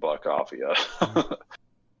make a buck off of you.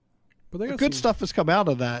 But they got Good some- stuff has come out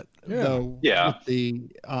of that, Yeah. though. Yeah. With the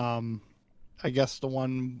I guess the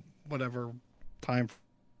one whatever time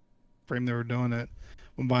frame they were doing it,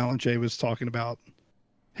 when Violent J was talking about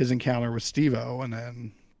his encounter with Steve-O, and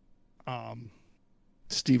then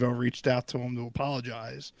Steve-O reached out to him to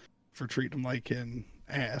apologize for treating him like an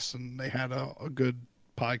ass, and they had a good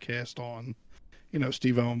podcast on,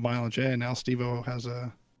 Steve-O and Violent J, and now Steve-O has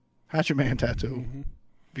a Hatchet Man tattoo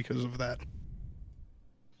because of that.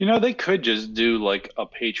 They could just do like a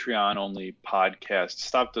Patreon only podcast,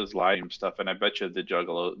 stop those live stream stuff, and I bet you the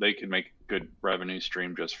Juggalo, they could make a good revenue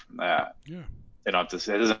stream just from that. Yeah. They don't have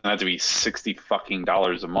to. It doesn't have to be $60 fucking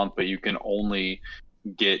a month, but you can only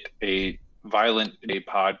get a Violent Day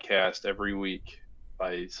podcast every week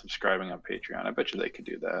by subscribing on Patreon. I bet you they could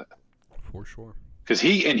do that. For sure. Because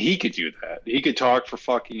he could do that. He could talk for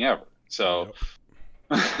fucking ever. So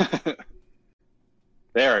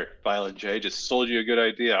there, Violent J, just sold you a good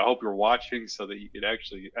idea. I hope you're watching so that you could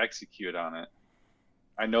actually execute on it.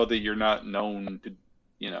 I know that you're not known to,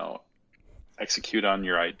 execute on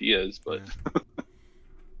your ideas, but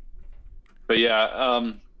but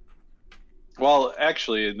yeah. Well,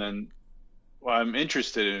 actually, and then I'm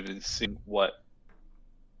interested in seeing what.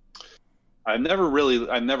 I've never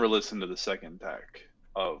listened to the second deck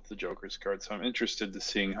of the Joker's card, so I'm interested to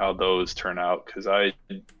seeing how those turn out, because I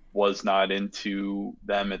was not into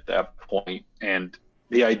them at that point, and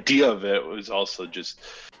the idea of it was also just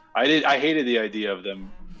I hated the idea of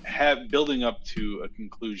them building up to a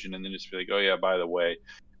conclusion and then just be like, oh yeah, by the way,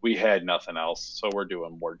 we had nothing else, so we're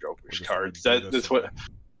doing more Joker's cards. That's what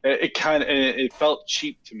it felt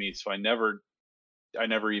cheap to me, so I never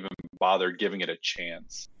even bothered giving it a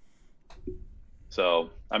chance. So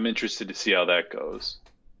I'm interested to see how that goes.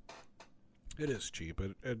 It is cheap,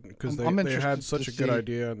 because they interested had such to a good see-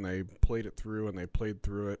 idea, and they played it through, and they played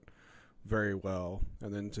through it very well.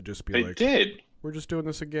 And then to just be They like, did. we're just doing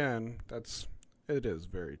this again, it is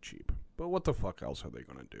very cheap. But what the fuck else are they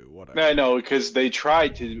going to do? Whatever. I know, because they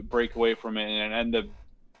tried to break away from it and end up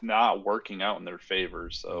not working out in their favor.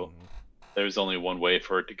 So there's only one way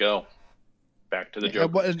for it to go. Back to the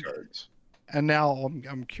Joker's cards. And now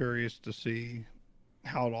I'm curious to see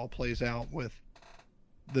how it all plays out with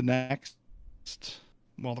the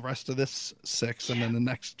rest of this 6 and then the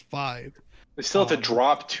next 5. They still have to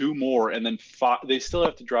drop 2 more, and then they still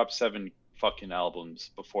have to drop 7 fucking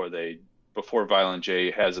albums before Violent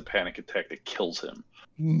J has a panic attack that kills him.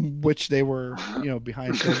 Which they were,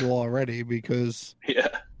 behind schedule already because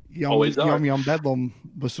Yum Yum Bedlam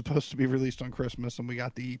was supposed to be released on Christmas, and we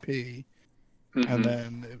got the EP, and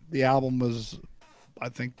then the album was, I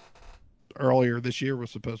think, earlier this year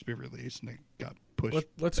was supposed to be released, and it got pushed.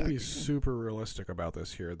 Let's be super realistic about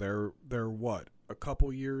this here. They're what, a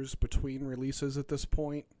couple years between releases at this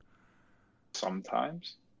point?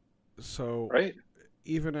 Sometimes. So right,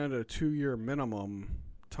 even at a 2-year minimum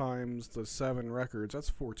times the 7 records, that's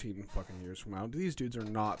 14 fucking years from now. These dudes are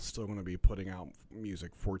not still going to be putting out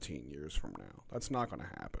music 14 years from now. That's not going to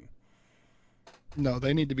happen. No,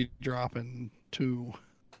 they need to be dropping 2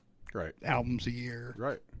 albums a year.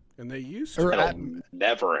 Right. And they used to. That'll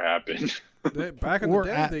never happen. Back in the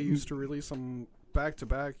day, they used to release them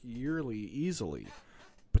back-to-back yearly easily.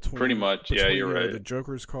 Pretty much, yeah, you're right. The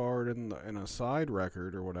Joker's card and a side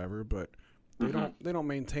record or whatever, but they don't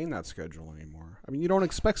maintain that schedule anymore. I mean, you don't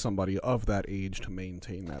expect somebody of that age to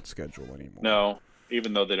maintain that schedule anymore. No,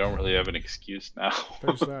 even though they don't really have an excuse now.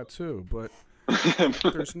 There's that too, but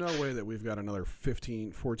there's no way that we've got another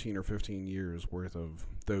 14 or 15 years worth of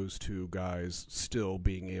those 2 guys still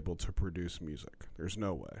being able to produce music. There's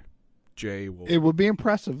no way. Jay will. It would be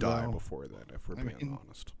impressive die though. Before that, if we're being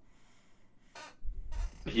honest.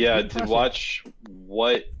 Yeah, to watch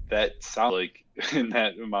what that sounds like in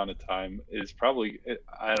that amount of time is probably,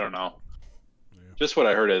 I don't know. Yeah. Just what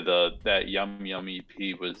I heard of that Yum Yum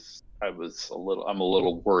EP I'm a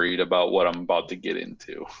little worried about what I'm about to get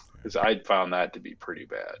into, because I found that to be pretty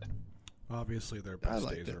bad. Obviously, their best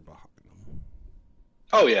days are behind them.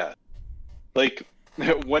 Oh yeah, like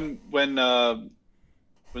when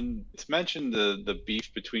it's mentioned the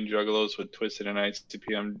beef between Juggalos with Twisted and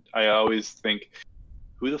ICP, I always think,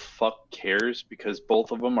 who the fuck cares? Because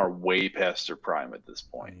both of them are way past their prime at this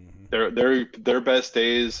point. Their best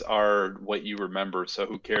days are what you remember. So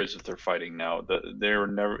who cares if they're fighting now? They were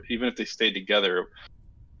never, even if they stayed together,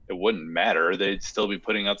 it wouldn't matter. They'd still be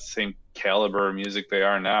putting out the same caliber of music they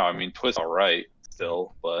are now. I mean, Twist all right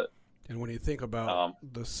still, but. And when you think about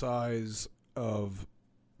the size of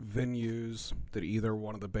venues that either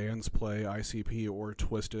one of the bands play, ICP or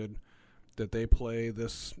Twisted, that they play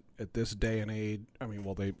this at this day and age. I mean,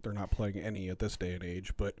 well, they're not playing any at this day and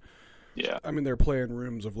age, but yeah, I mean, they're playing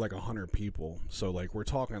rooms of like 100 people. So like, we're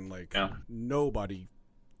talking like nobody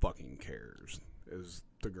fucking cares is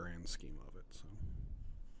the grand scheme of it. So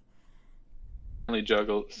only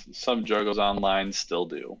some juggles online still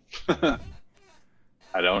do.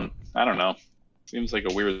 I don't know. Seems like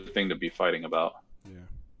a weird thing to be fighting about. Yeah,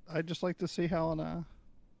 I'd just like to see how it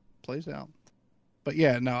plays out. But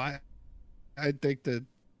yeah, no, I think that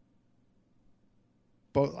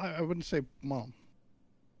both. I wouldn't say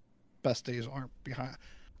best days aren't behind.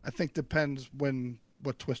 I think depends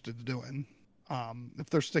what Twisted's doing. If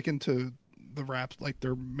they're sticking to the raps like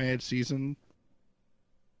their Mad Season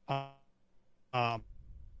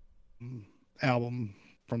album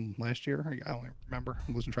from last year, I don't even remember.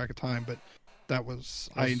 I'm losing track of time, but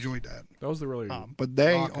I enjoyed that. That was the really. But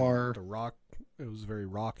they are the rock. It was very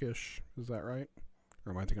rockish. Is that right?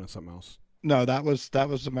 Or am I thinking of something else? No, that was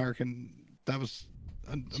American. That was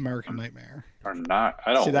an American Nightmare. Or not?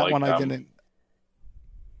 I don't see that like one. them. I didn't.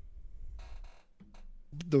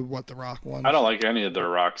 The rock one? I don't like any of their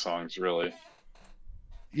rock songs really.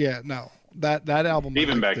 Yeah, no. That album.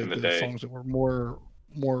 Even back in the day, songs that were more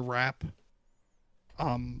rap,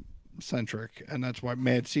 centric, and that's why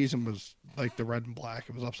Mad Season was like the Red and Black.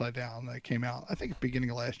 It was upside down. That came out, I think, at the beginning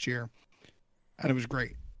of last year, and it was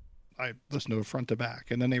great. I listened to it front to back,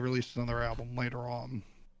 and then they released another album later on,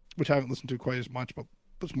 which I haven't listened to quite as much, but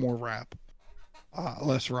was more rap,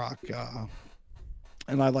 less rock,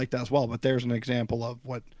 and I like that as well. But there's an example of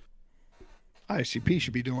what ICP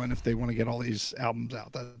should be doing if they want to get all these albums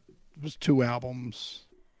out. That was 2 albums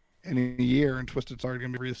in a year, and Twisted's already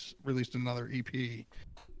going to be released another EP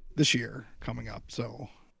this year coming up. So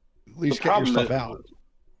at least get your stuff out.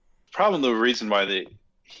 The reason why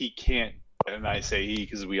he can't. And I say he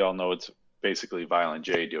because we all know it's basically Violent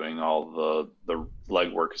J doing all the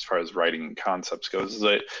legwork as far as writing and concepts goes. Is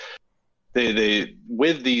that they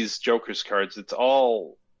with these Joker's cards, it's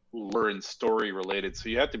all lore and story related. So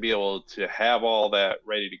you have to be able to have all that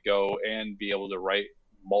ready to go and be able to write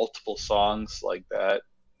multiple songs like that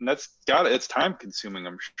And it's time consuming,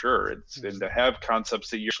 I'm sure. And to have concepts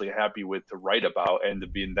that you're actually happy with to write about, and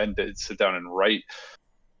then to sit down and write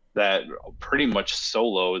that pretty much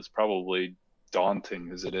solo is probably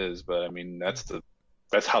daunting as it is. But I mean, that's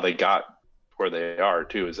how they got where they are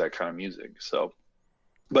too, is that kind of music. So,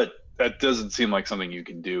 but that doesn't seem like something you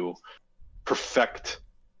can do, perfect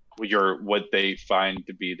what they find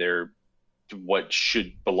to be what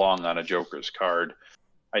should belong on a Joker's card.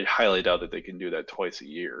 I highly doubt that they can do that twice a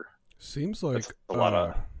year. Seems like a lot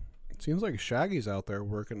of. It seems like Shaggy's out there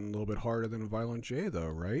working a little bit harder than Violent J, though,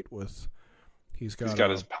 right? He's got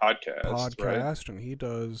his podcast, right? And he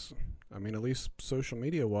does. I mean, at least social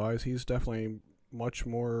media wise, he's definitely much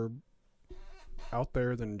more out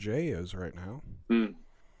there than Jay is right now.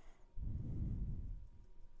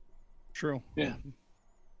 True. Yeah.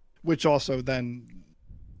 Which also then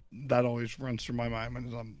that always runs through my mind,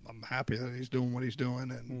 and I'm happy that he's doing what he's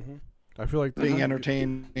doing, and I feel like being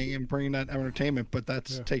entertaining and bringing that entertainment. But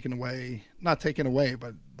that's not taken away,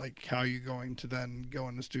 but like, how are you going to then go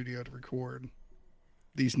in the studio to record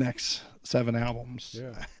these next 7 albums?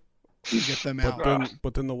 Yeah. To get them out.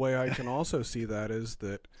 But then the way I can also see that is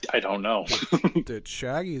that I don't know that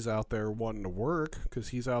Shaggy's out there wanting to work because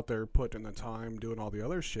he's out there putting in the time doing all the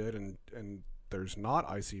other shit, and there's not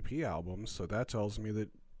ICP albums, so that tells me that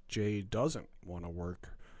Jay doesn't want to work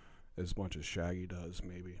as much as Shaggy does.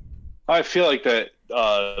 Maybe I feel like that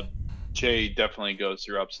Jay definitely goes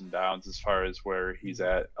through ups and downs as far as where he's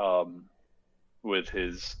at with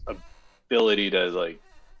his ability to like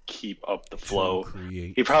keep up the flow.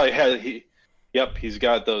 He probably has he's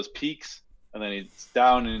got those peaks, and then he's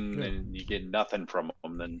down, and you get nothing from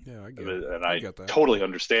him. Then I get it. And I get that. totally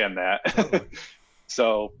understand that. Totally.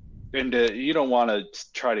 So, and you don't want to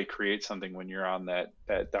try to create something when you're on that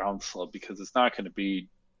downslope, because it's not going to be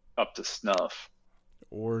up to snuff.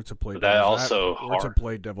 Or to play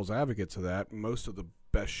devil's advocate to that, most of the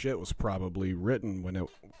best shit was probably written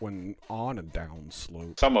when on a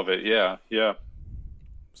downslope. Some of it, yeah.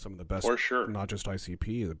 Some of the best, for sure. Not just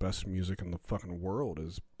ICP, the best music in the fucking world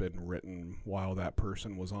has been written while that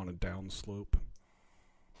person was on a downslope.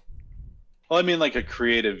 Well, I mean, like a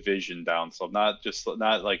creative vision downslope,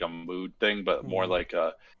 not like a mood thing, but more like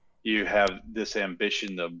you have this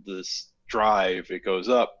ambition, of this drive. It goes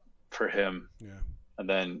up for him, and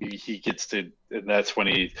then he gets to, and that's when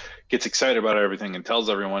he gets excited about everything and tells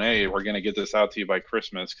everyone, "Hey, we're gonna get this out to you by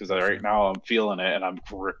Christmas, because right now I'm feeling it, and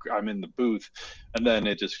I'm in the booth," and then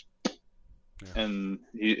it just. And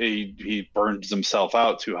he burns himself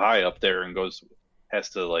out too high up there and has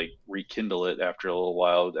to like rekindle it after a little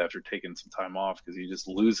while, after taking some time off, because he just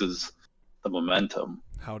loses the momentum.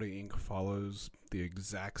 Howdy Inc. follows the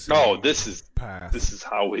exact same path. This is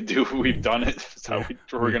how we do. We've done it. This is how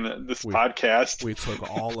we're gonna podcast. We took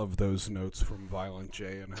all of those notes from Violent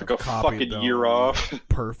J and took a fucking year off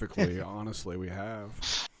perfectly. Honestly, we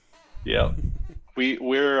have. Yeah.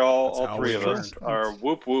 We're all three of us are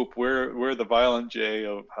whoop whoop. We're the Violent J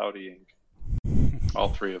of Howdy Inc. All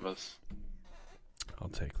three of us. I'll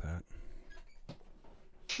take that.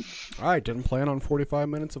 All right, didn't plan on 45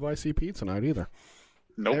 minutes of ICP tonight either.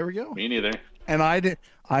 Nope. There we go. Me neither. And I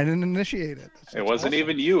didn't initiate it. It wasn't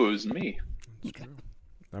even you. It was me. That's true.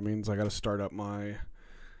 That means I got to start up my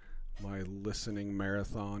listening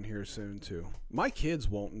marathon here soon too. My kids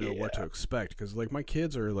won't know what to expect, because like my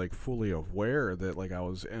kids are like fully aware that like I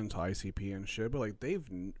was into ICP and shit, but like they've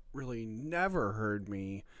really never heard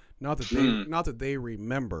me. Not that they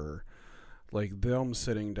remember like them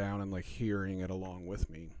sitting down and like hearing it along with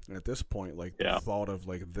me. And at this point, like the thought of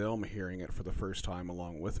like them hearing it for the first time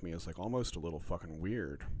along with me is like almost a little fucking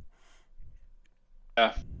weird.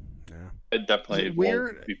 Yeah. I definitely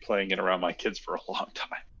won't be playing it around my kids for a long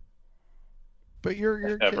time. But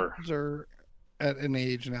your kids are at an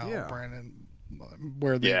age now, Brandon,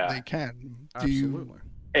 where they can. Absolutely.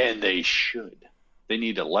 And they should. They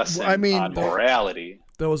need a lesson on morality.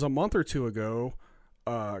 There was a month or two ago,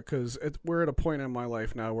 because we're at a point in my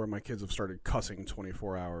life now where my kids have started cussing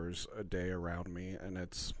 24 hours a day around me, and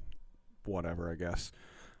it's whatever, I guess.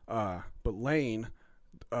 But Lane,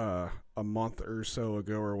 a month or so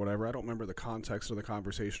ago or whatever, I don't remember the context of the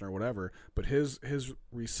conversation or whatever, but his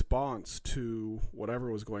response to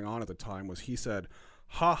whatever was going on at the time was, he said,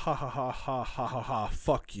 ha ha ha ha ha ha ha ha,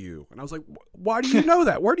 fuck you. And I was like, why do you know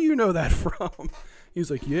that? Where do you know that from?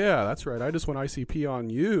 He's like, yeah, that's right, I just went ICP on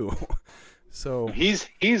you. So he's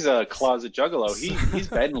a closet juggalo. He's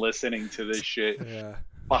been listening to this shit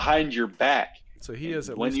behind your back. So he is.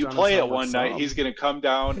 When you play it one night, he's gonna come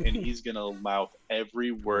down and he's gonna mouth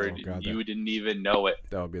every word. Oh, God, you didn't even know it.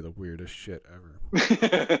 That would be the weirdest shit ever.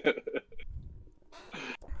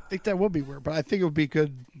 I think that would be weird, but I think it would be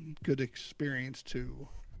good good experience to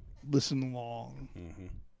listen along. Mm-hmm.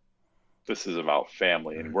 This is about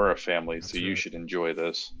family, and we're a family, That's so you right. should enjoy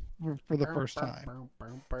this. For the first time.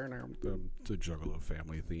 The Juggalo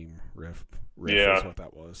family theme riff Yeah. is what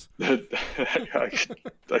that was. I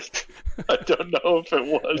don't know if it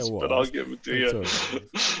was, It but I'll was. give it to you.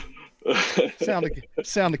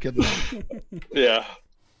 Sounded good enough. Yeah.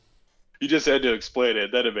 You just had to explain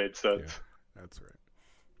it, then it made sense. Yeah, that's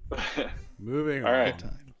right. Moving All on. right.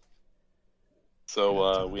 Time.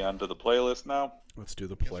 So we on to the playlist now? Let's do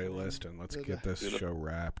the playlist and let's get this show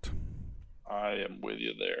wrapped. I am with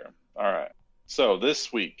you there. All right. So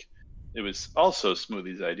this week, it was also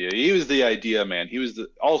Smoothie's idea. He was the idea man. He was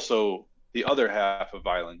also the other half of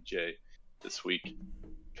Violent J this week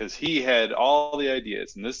because he had all the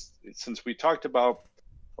ideas. And this, since we talked about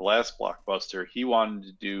the last Blockbuster, he wanted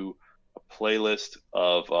to do a playlist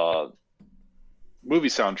of movie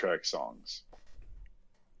soundtrack songs.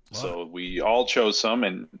 Wow. So we all chose some,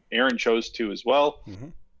 and Aaron chose 2 as well. Mm-hmm.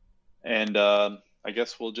 And I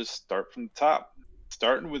guess we'll just start from the top.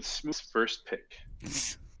 Starting with Smooth's first pick.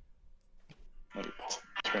 Let me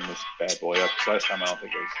turn this bad boy up, because last time I don't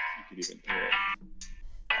think you could even hear it.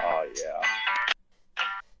 Oh, yeah.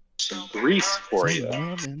 Some Grease for you.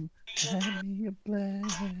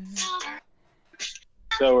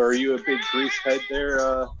 So are you a big Grease head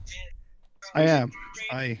there? I am.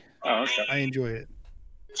 Oh, okay. I enjoy it.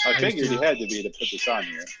 I figured you had to be to put this on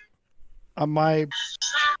here. My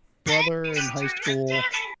brother in high school,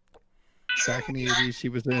 back in the 80s, he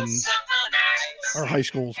was in our high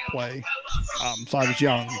school's play. So I was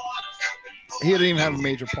young. He didn't even have a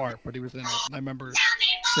major part, but he was in it. And I remember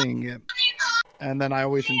seeing it. And then I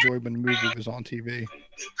always enjoyed when the movie was on TV.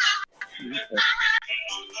 Okay.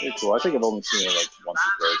 Very cool. I think I've only seen it like once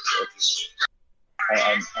or twice. So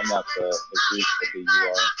I'm not the Grease that you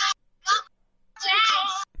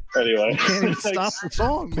are. Anyway. You can't even stop the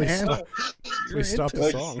song, man. Please stop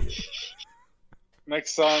the song.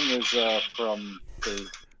 Next song is from the.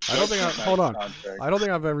 I don't think hold on. Soundtrack. I don't think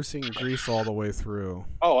I've ever seen Grease all the way through.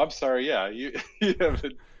 Oh, I'm sorry. Yeah, you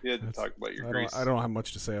haven't. You had to talk about your Grease. I don't have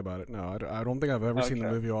much to say about it. No, I don't think I've ever seen the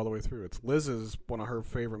Okay. movie all the way through. It's Liz's one of her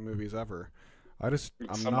favorite movies ever. I'm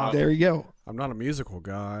Somehow- not. There you go. I'm not a musical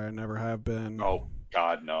guy. I never have been. Oh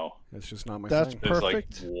God, no. It's just not my That's thing. There's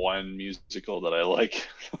Perfect. like one musical that I like.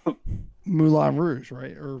 Moulin Rouge,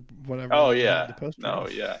 right? Or whatever. Oh yeah. the poster No,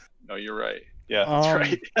 was. yeah. No, you're right. Yeah, that's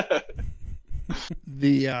right.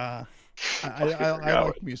 The I forgot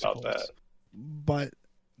like musicals, about that. but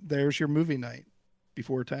there's your movie night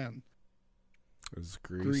before 10. It's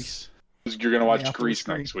Grease. Grease You're gonna watch Yeah, after Grease the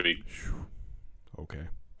screen. next week. Phew. Okay.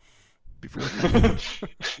 before 10.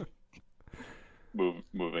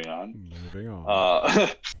 Moving on. Moving on.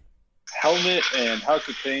 Helmet and House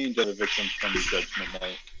of Pain are the victims from Judgment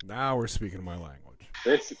Night. Now we're speaking my language.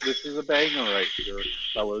 This is a banger right here,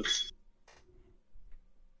 fellas.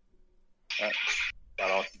 That's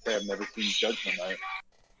about all I can say. I've never seen Judgment Night.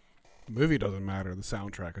 The movie doesn't matter. The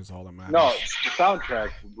soundtrack is all that matters. No, the soundtrack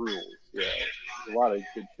rules. Yeah, there's a lot of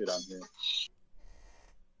good shit on here.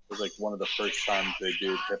 It was like one of the first times they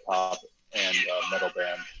did hip hop and metal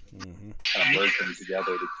band Mm-hmm. kind of merged them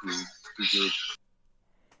together. The two groups.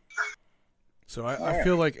 So I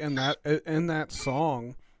feel like in that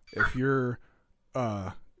song, if you're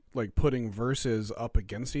like putting verses up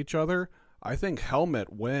against each other, I think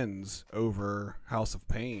Helmet wins over House of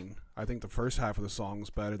Pain. I think the first half of the song is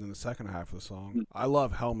better than the second half of the song. I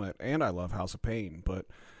love Helmet and I love House of Pain, but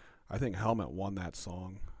I think Helmet won that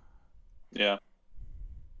song. Yeah,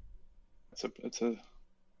 it's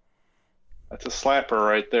a slapper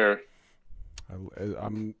right there.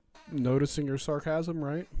 I'm noticing your sarcasm,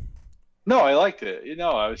 right? No, I liked it. You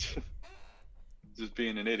know, I was just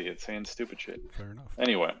being an idiot saying stupid shit. Fair enough.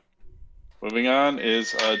 Anyway, moving on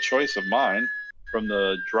is a choice of mine from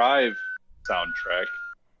the Drive soundtrack.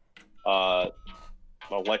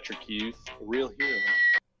 Electric Youth, A Real Hero.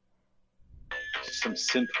 Some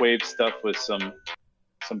synthwave stuff with some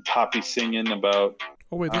poppy singing about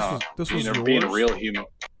Oh wait, this was yours? being a real human.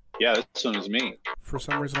 Yeah, this one was me. For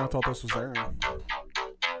some reason, I thought this was Aaron.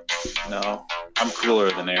 No, I'm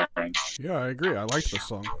cooler than Aaron. Yeah, I agree. I liked this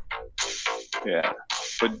song. Yeah,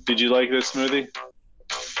 but did you like this Smoothie?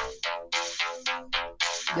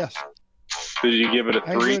 Yes, Did you give it a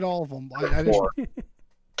I 3? enjoyed all of them. I didn't. 4.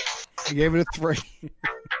 I gave it a 3.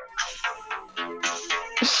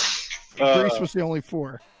 Grease was the only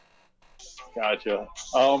 4. Gotcha.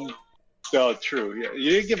 No, true. Yeah,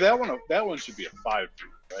 you didn't give that one. That one should be a 5 for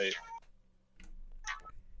you, right?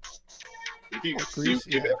 If you Grease,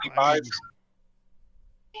 give yeah, any 5s?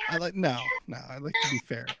 I like I like to be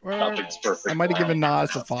fair. Nothing's perfect. I might have given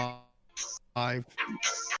Nas a 5. Gotcha.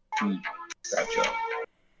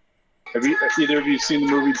 Have either of you seen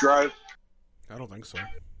the movie Drive? I don't think so.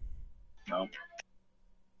 No.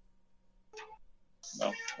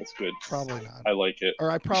 No, that's good. Probably not. I like it.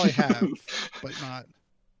 Or I probably have, but not.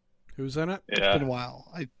 Who's in it? It's been a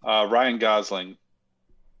while. Ryan Gosling.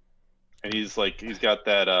 And he's got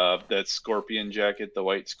that scorpion jacket, the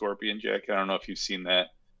white scorpion jacket. I don't know if you've seen that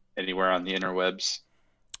anywhere on the interwebs.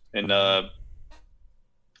 And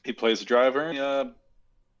he plays a driver and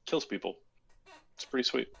kills people. It's pretty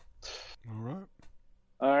sweet.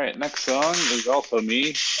 All right, next song is also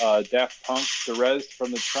me, Daft Punk, The Res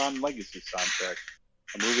from the Tron Legacy soundtrack.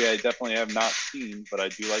 A movie I definitely have not seen, but I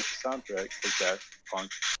do like the soundtrack because Daft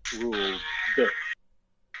Punk ruled the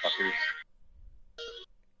fuckers.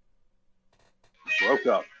 Broke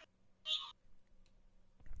up.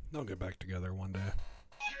 They'll get back together one day.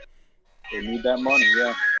 They need that money,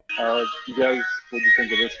 yeah. You guys, what do you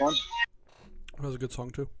think of this one? That was a good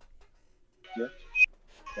song too. Yeah.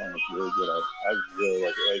 That was really good. I really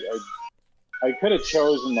like it. I could have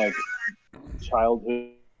chosen like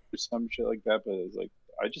Childhood or some shit like that, but it's like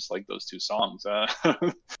I just like those two songs. I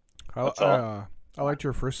liked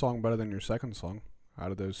your first song better than your second song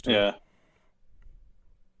out of those two. Yeah.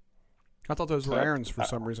 I thought those were Aaron's for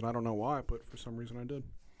some reason. I don't know why, but for some reason I did.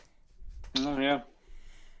 Oh, yeah.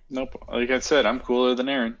 Nope. Like I said, I'm cooler than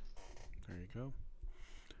Aaron. There you go.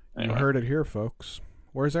 Anyway. You heard it here, folks.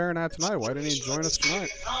 Where's Aaron at tonight? Why didn't he join us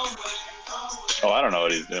tonight? Oh, I don't know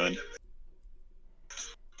what he's doing. He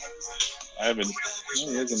hasn't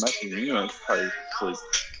messaged me. He's probably asleep.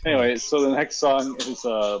 Anyway, so the next song is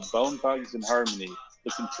Bone Thugs and Harmony.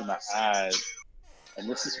 Listen to My Eyes. And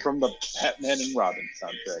this is from the Batman and Robin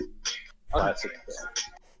soundtrack. Classic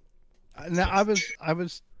film. Now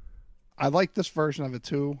I like this version of it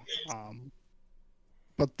too,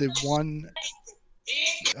 but the one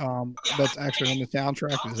that's actually on the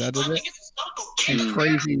soundtrack is edited, and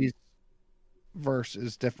Crazy's verse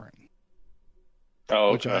is different.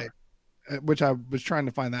 Oh, okay. Which I was trying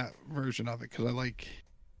to find that version of it because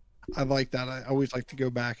I like that. I always like to go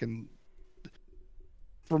back and.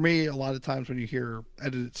 For me, a lot of times when you hear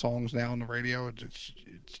edited songs now on the radio, it's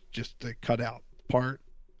just the cutout part.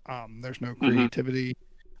 There's no creativity.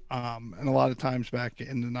 And a lot of times back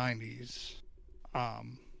in the 90s,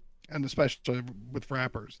 and especially with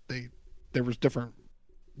rappers, there was different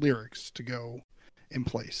lyrics to go in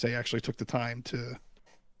place. They actually took the time to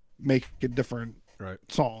make a different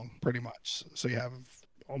song, pretty much. So you have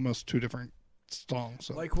almost two different songs.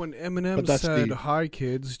 So. Like when Eminem said, "Hi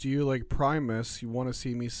kids, do you like Primus? You want to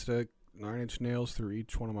see me stick 9-inch nails through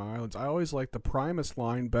each one of my islands?" I always like the Primus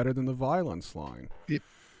line better than the Violence line.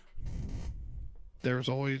 There's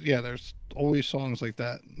always songs like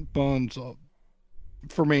that. Bones,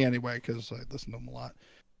 for me anyway, because I listen to them a lot.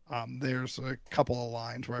 There's a couple of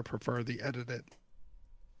lines where I prefer the edited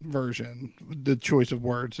version, the choice of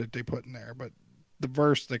words that they put in there, but the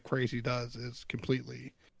verse that Crazy does is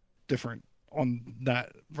completely different on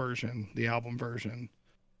that version, the album version,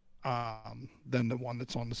 than the one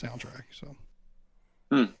that's on the soundtrack. So,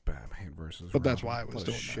 Batman versus. But that's why I was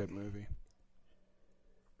doing shit that. Movie.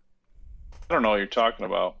 I don't know what you're talking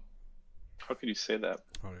about. How could you say that?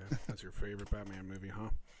 Oh yeah, that's your favorite Batman movie, huh?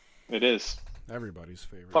 It is. Everybody's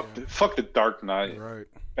favorite. Fuck the Dark Knight. Right.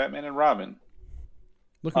 Batman and Robin.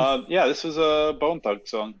 This was a Bone Thug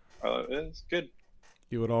song. It's good.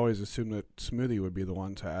 You would always assume that Smoothie would be the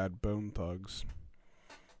one to add Bone Thugs.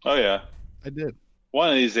 Oh, yeah. I did. One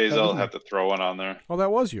of these days I'll have to throw one on there. Oh,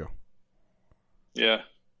 that was you. Yeah.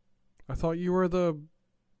 I thought you were the...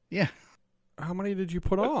 Yeah. How many did you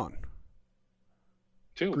put on?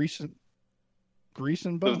 2. Grease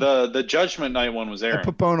and Bone. The Judgment Night one was Aaron. I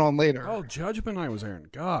put Bone on later. Oh, Judgment Night was Aaron.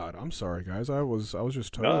 God, I'm sorry, guys. I was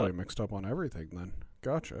just totally mixed up on everything then.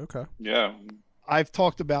 Gotcha, okay. Yeah. I've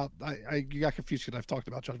talked about... you got confused because I've talked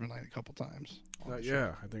about Judgment Night a couple times.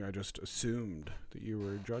 Yeah, I think I just assumed that you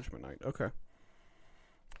were Judgment Night. Okay.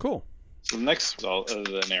 Cool. So the next is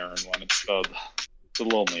an Aaron one. It's called The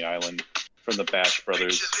Lonely Island from the Bash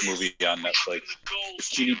Brothers movie on Netflix.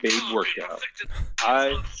 Genie Babe Workout.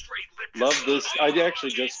 I love this. I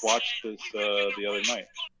actually just watched this the other night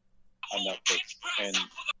on Netflix, and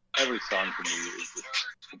every song for me is just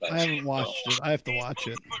the best. I haven't watched it. I have to watch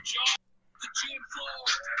it.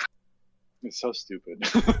 It's so stupid.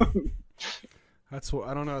 That's what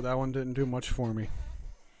I don't know. That one didn't do much for me.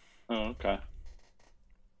 Oh, okay.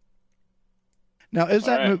 Now, is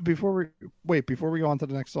that before we go on to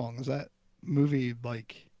the next song? Is that movie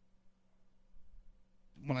like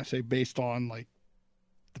when I say based on like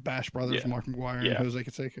the the Bash Brothers, Yeah. Mark McGuire Yeah. and Jose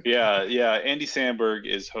Canseco. Yeah. Andy Samberg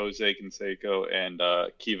is Jose Canseco, and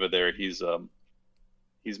Kiva there, he's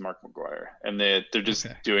Mark McGuire, and they're just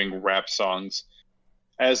doing rap songs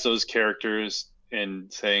as those characters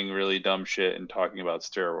and saying really dumb shit and talking about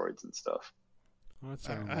steroids and stuff. Well, that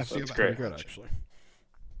sounds that's pretty great. good, actually.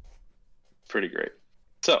 Pretty great.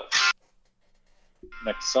 So,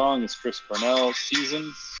 next song is Chris Cornell,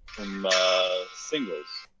 Seasons, from Singles.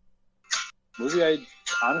 Movie I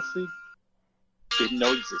honestly didn't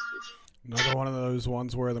know existed. Another one of those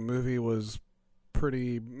ones where the movie was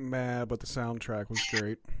pretty meh, but the soundtrack was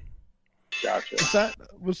great. Gotcha.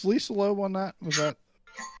 Was Lisa Loeb on that? Was that?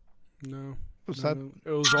 No. No,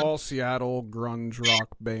 it was all Seattle grunge rock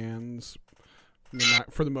bands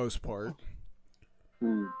for the most part.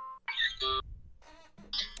 Hmm.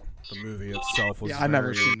 The movie itself was I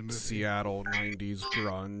never very seen the movie. Seattle 90s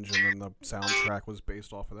grunge, and then the soundtrack was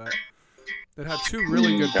based off of that. It had two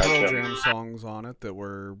really good Pearl Jam songs on it that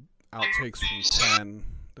were outtakes from 10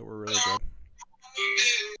 that were really good.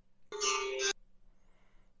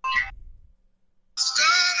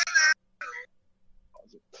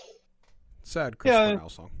 Sad Chris Cornell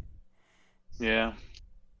song. Yeah.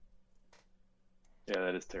 Yeah,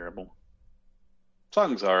 that is terrible.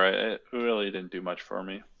 Song's alright. It really didn't do much for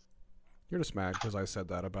me. You're just mad because I said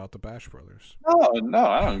that about the Bash Brothers. No,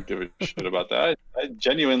 I don't give a shit about that. I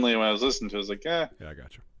genuinely, when I was listening to it, I was like, Yeah, I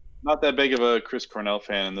got you. not that big of a Chris Cornell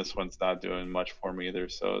fan, and this one's not doing much for me either,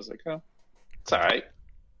 so I was like, oh, it's alright.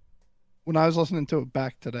 When I was listening to it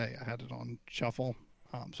back today, I had it on shuffle,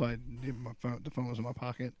 so I knew the phone was in my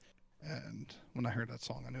pocket, and when I heard that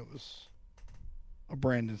song, I knew it was a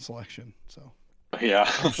Brandon selection. So Yeah.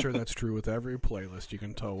 I'm sure that's true with every playlist. You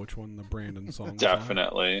can tell which one the Brandon song is.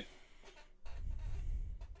 Definitely.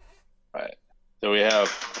 Right. So we have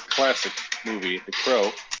a classic movie, The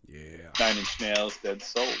Crow. Yeah. 9 Inch Nails, Dead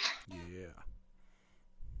Souls. Yeah.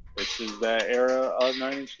 Which is that era of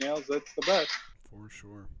 9 Inch Nails that's the best. For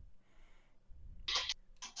sure.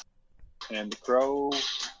 And The Crow,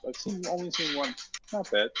 I've only seen one.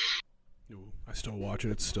 Not bad. Ooh, I still watch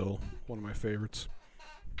it. It's still one of my favorites.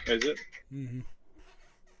 Is it? Mm-hmm.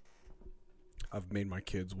 I've made my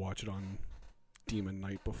kids watch it on Demon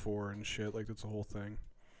Night before and shit. Like, it's a whole thing.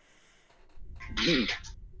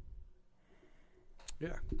 Yeah.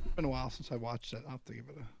 it's been a while since I watched it. I'll have to give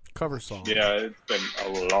it a Cover song. Yeah, it's been a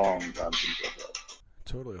long time since I've read.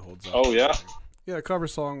 Totally holds up. Oh, yeah? Yeah, cover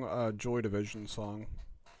song, Joy Division song.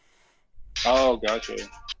 Oh, gotcha.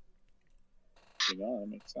 You know, that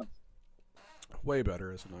makes sense. Way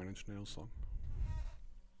better as a 9 Inch Nails song.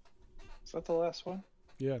 Is that the last one?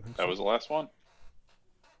 Yeah, I think That so. was the last one?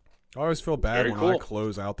 I always feel bad Very when cool. I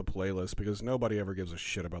close out the playlist because nobody ever gives a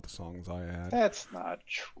shit about the songs I add. That's not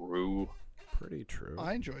true. Pretty true.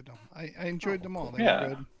 I enjoyed them. I enjoyed them all. They Yeah. were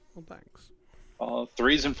good. Well, thanks.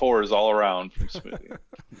 3s and 4s all around from Smithy.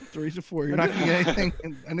 3 to 4. You're not going to get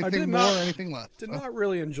anything more or anything less. Did So. not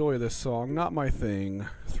really enjoy this song. Not my thing.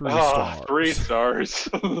 3 Oh, stars. 3 stars.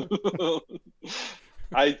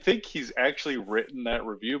 I think he's actually written that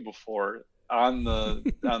review before on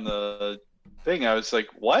the thing. I was like,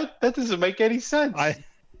 what? That doesn't make any sense.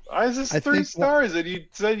 Why is this I 3 think stars? And you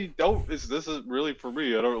said you don't. This isn't really for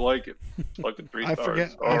me. I don't like it. Fucking 3 I stars.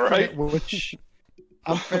 forget, All I right. forget which.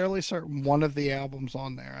 I'm fairly certain one of the albums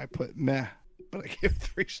on there I put meh, but I gave it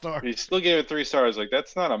 3 stars. You still gave it 3 stars. Like,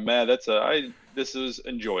 that's not a mad. This is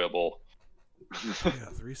enjoyable. Yeah,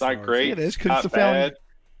 3 It's stars. not great. It is, 'cause not it's a film. bad.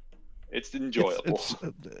 It's enjoyable.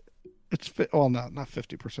 Well, not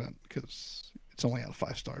 50% because it's only out of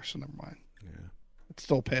 5 stars, so never mind. Yeah. It's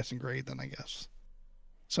still passing grade then, I guess.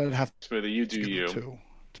 So I'd have Smithy, you to do give you. it 2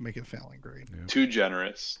 to make it a failing grade. Yeah. Too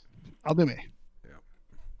generous. I'll do me.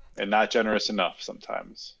 And not generous enough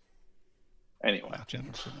sometimes. Anyway. Not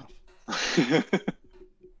generous enough.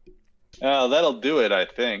 That'll do it, I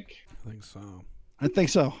think. I think so. I think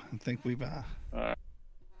so. I think we've right. seen Well,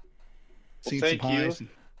 some thank you. highs and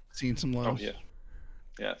seen some lows. Oh, yeah.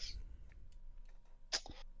 Yes.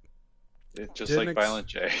 It's just Didn't like ex- Violent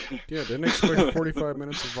J. Yeah, didn't expect 45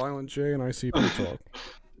 minutes of Violent J and ICP talk.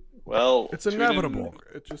 Well, It's inevitable.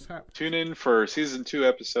 It just happened. Tune in for season 2,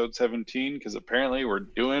 episode 17, because apparently we're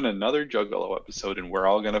doing another Juggalo episode, and we're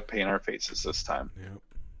all gonna paint our faces this time. Yep.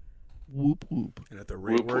 Whoop whoop. And at the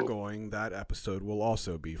rate Whoop, we're whoop. going, that episode will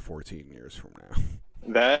also be 14 years from now.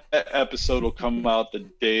 That episode will come out the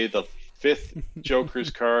day the 5th Joker's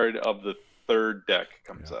card of the 3rd deck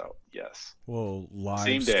comes out. Yes. We'll live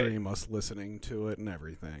Same day. stream us listening to it and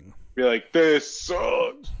everything. Be like, this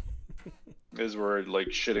sucks. As we're like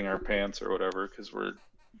shitting our pants or whatever, because we're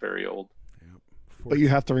very old. Yep. But you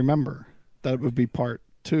have to remember that would be part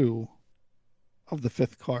 2 of the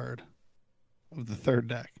 5th card of the 3rd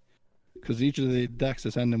deck. Because each of the decks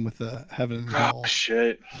is ending with the Heaven and Hell. Oh,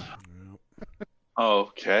 shit. Yep.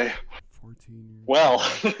 Okay. 14. Well,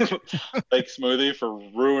 thanks, Smoothie, for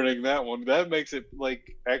ruining that one. That makes it,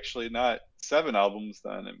 like, actually not 7 albums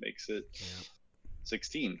then. It makes it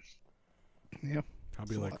 16. Yeah. I'll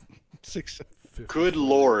be like 6. Good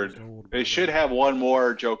lord. They should have one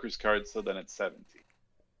more Joker's card, so then it's 17.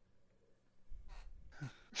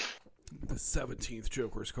 The 17th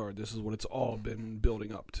Joker's card. This is what it's all been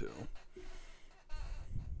building up to.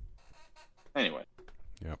 Anyway.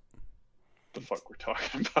 Yep. The fuck we're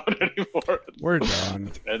talking about anymore? We're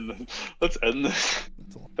done. Let's end this.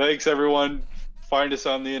 Thanks, everyone. Find us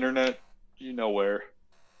on the internet. You know where.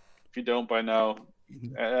 If you don't by now,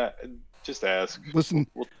 just ask. Listen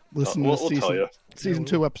We'll tell you. Season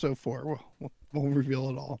 2, episode 4. We'll reveal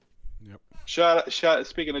it all. Yep. Shout.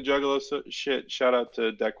 Speaking of Juggalo shit, shout out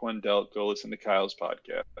to Deck One Delt. Go listen to Kyle's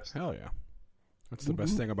podcast. Hell yeah. That's the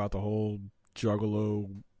best thing about the whole Juggalo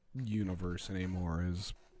universe anymore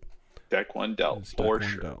is Deck One Delt, for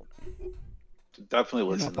sure. Delt. Definitely We're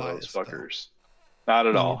listen to not those biased, fuckers. Not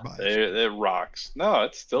at No, all. we're biased. It rocks. No,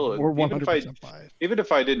 it's still. We're even 100% biased. Even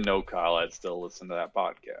if I didn't know Kyle, I'd still listen to that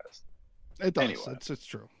podcast. It does. Anyway. It's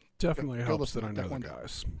true. Definitely Go helps listen that I to know Deck the One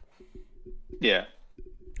guys. Yeah.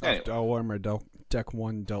 Anyway. I'll wear my Deck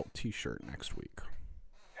One Delt t-shirt next week.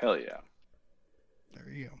 Hell yeah.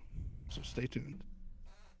 There you go. So stay tuned.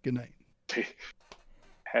 Good night.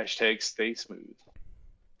 Hashtag stay smooth.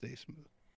 Stay smooth.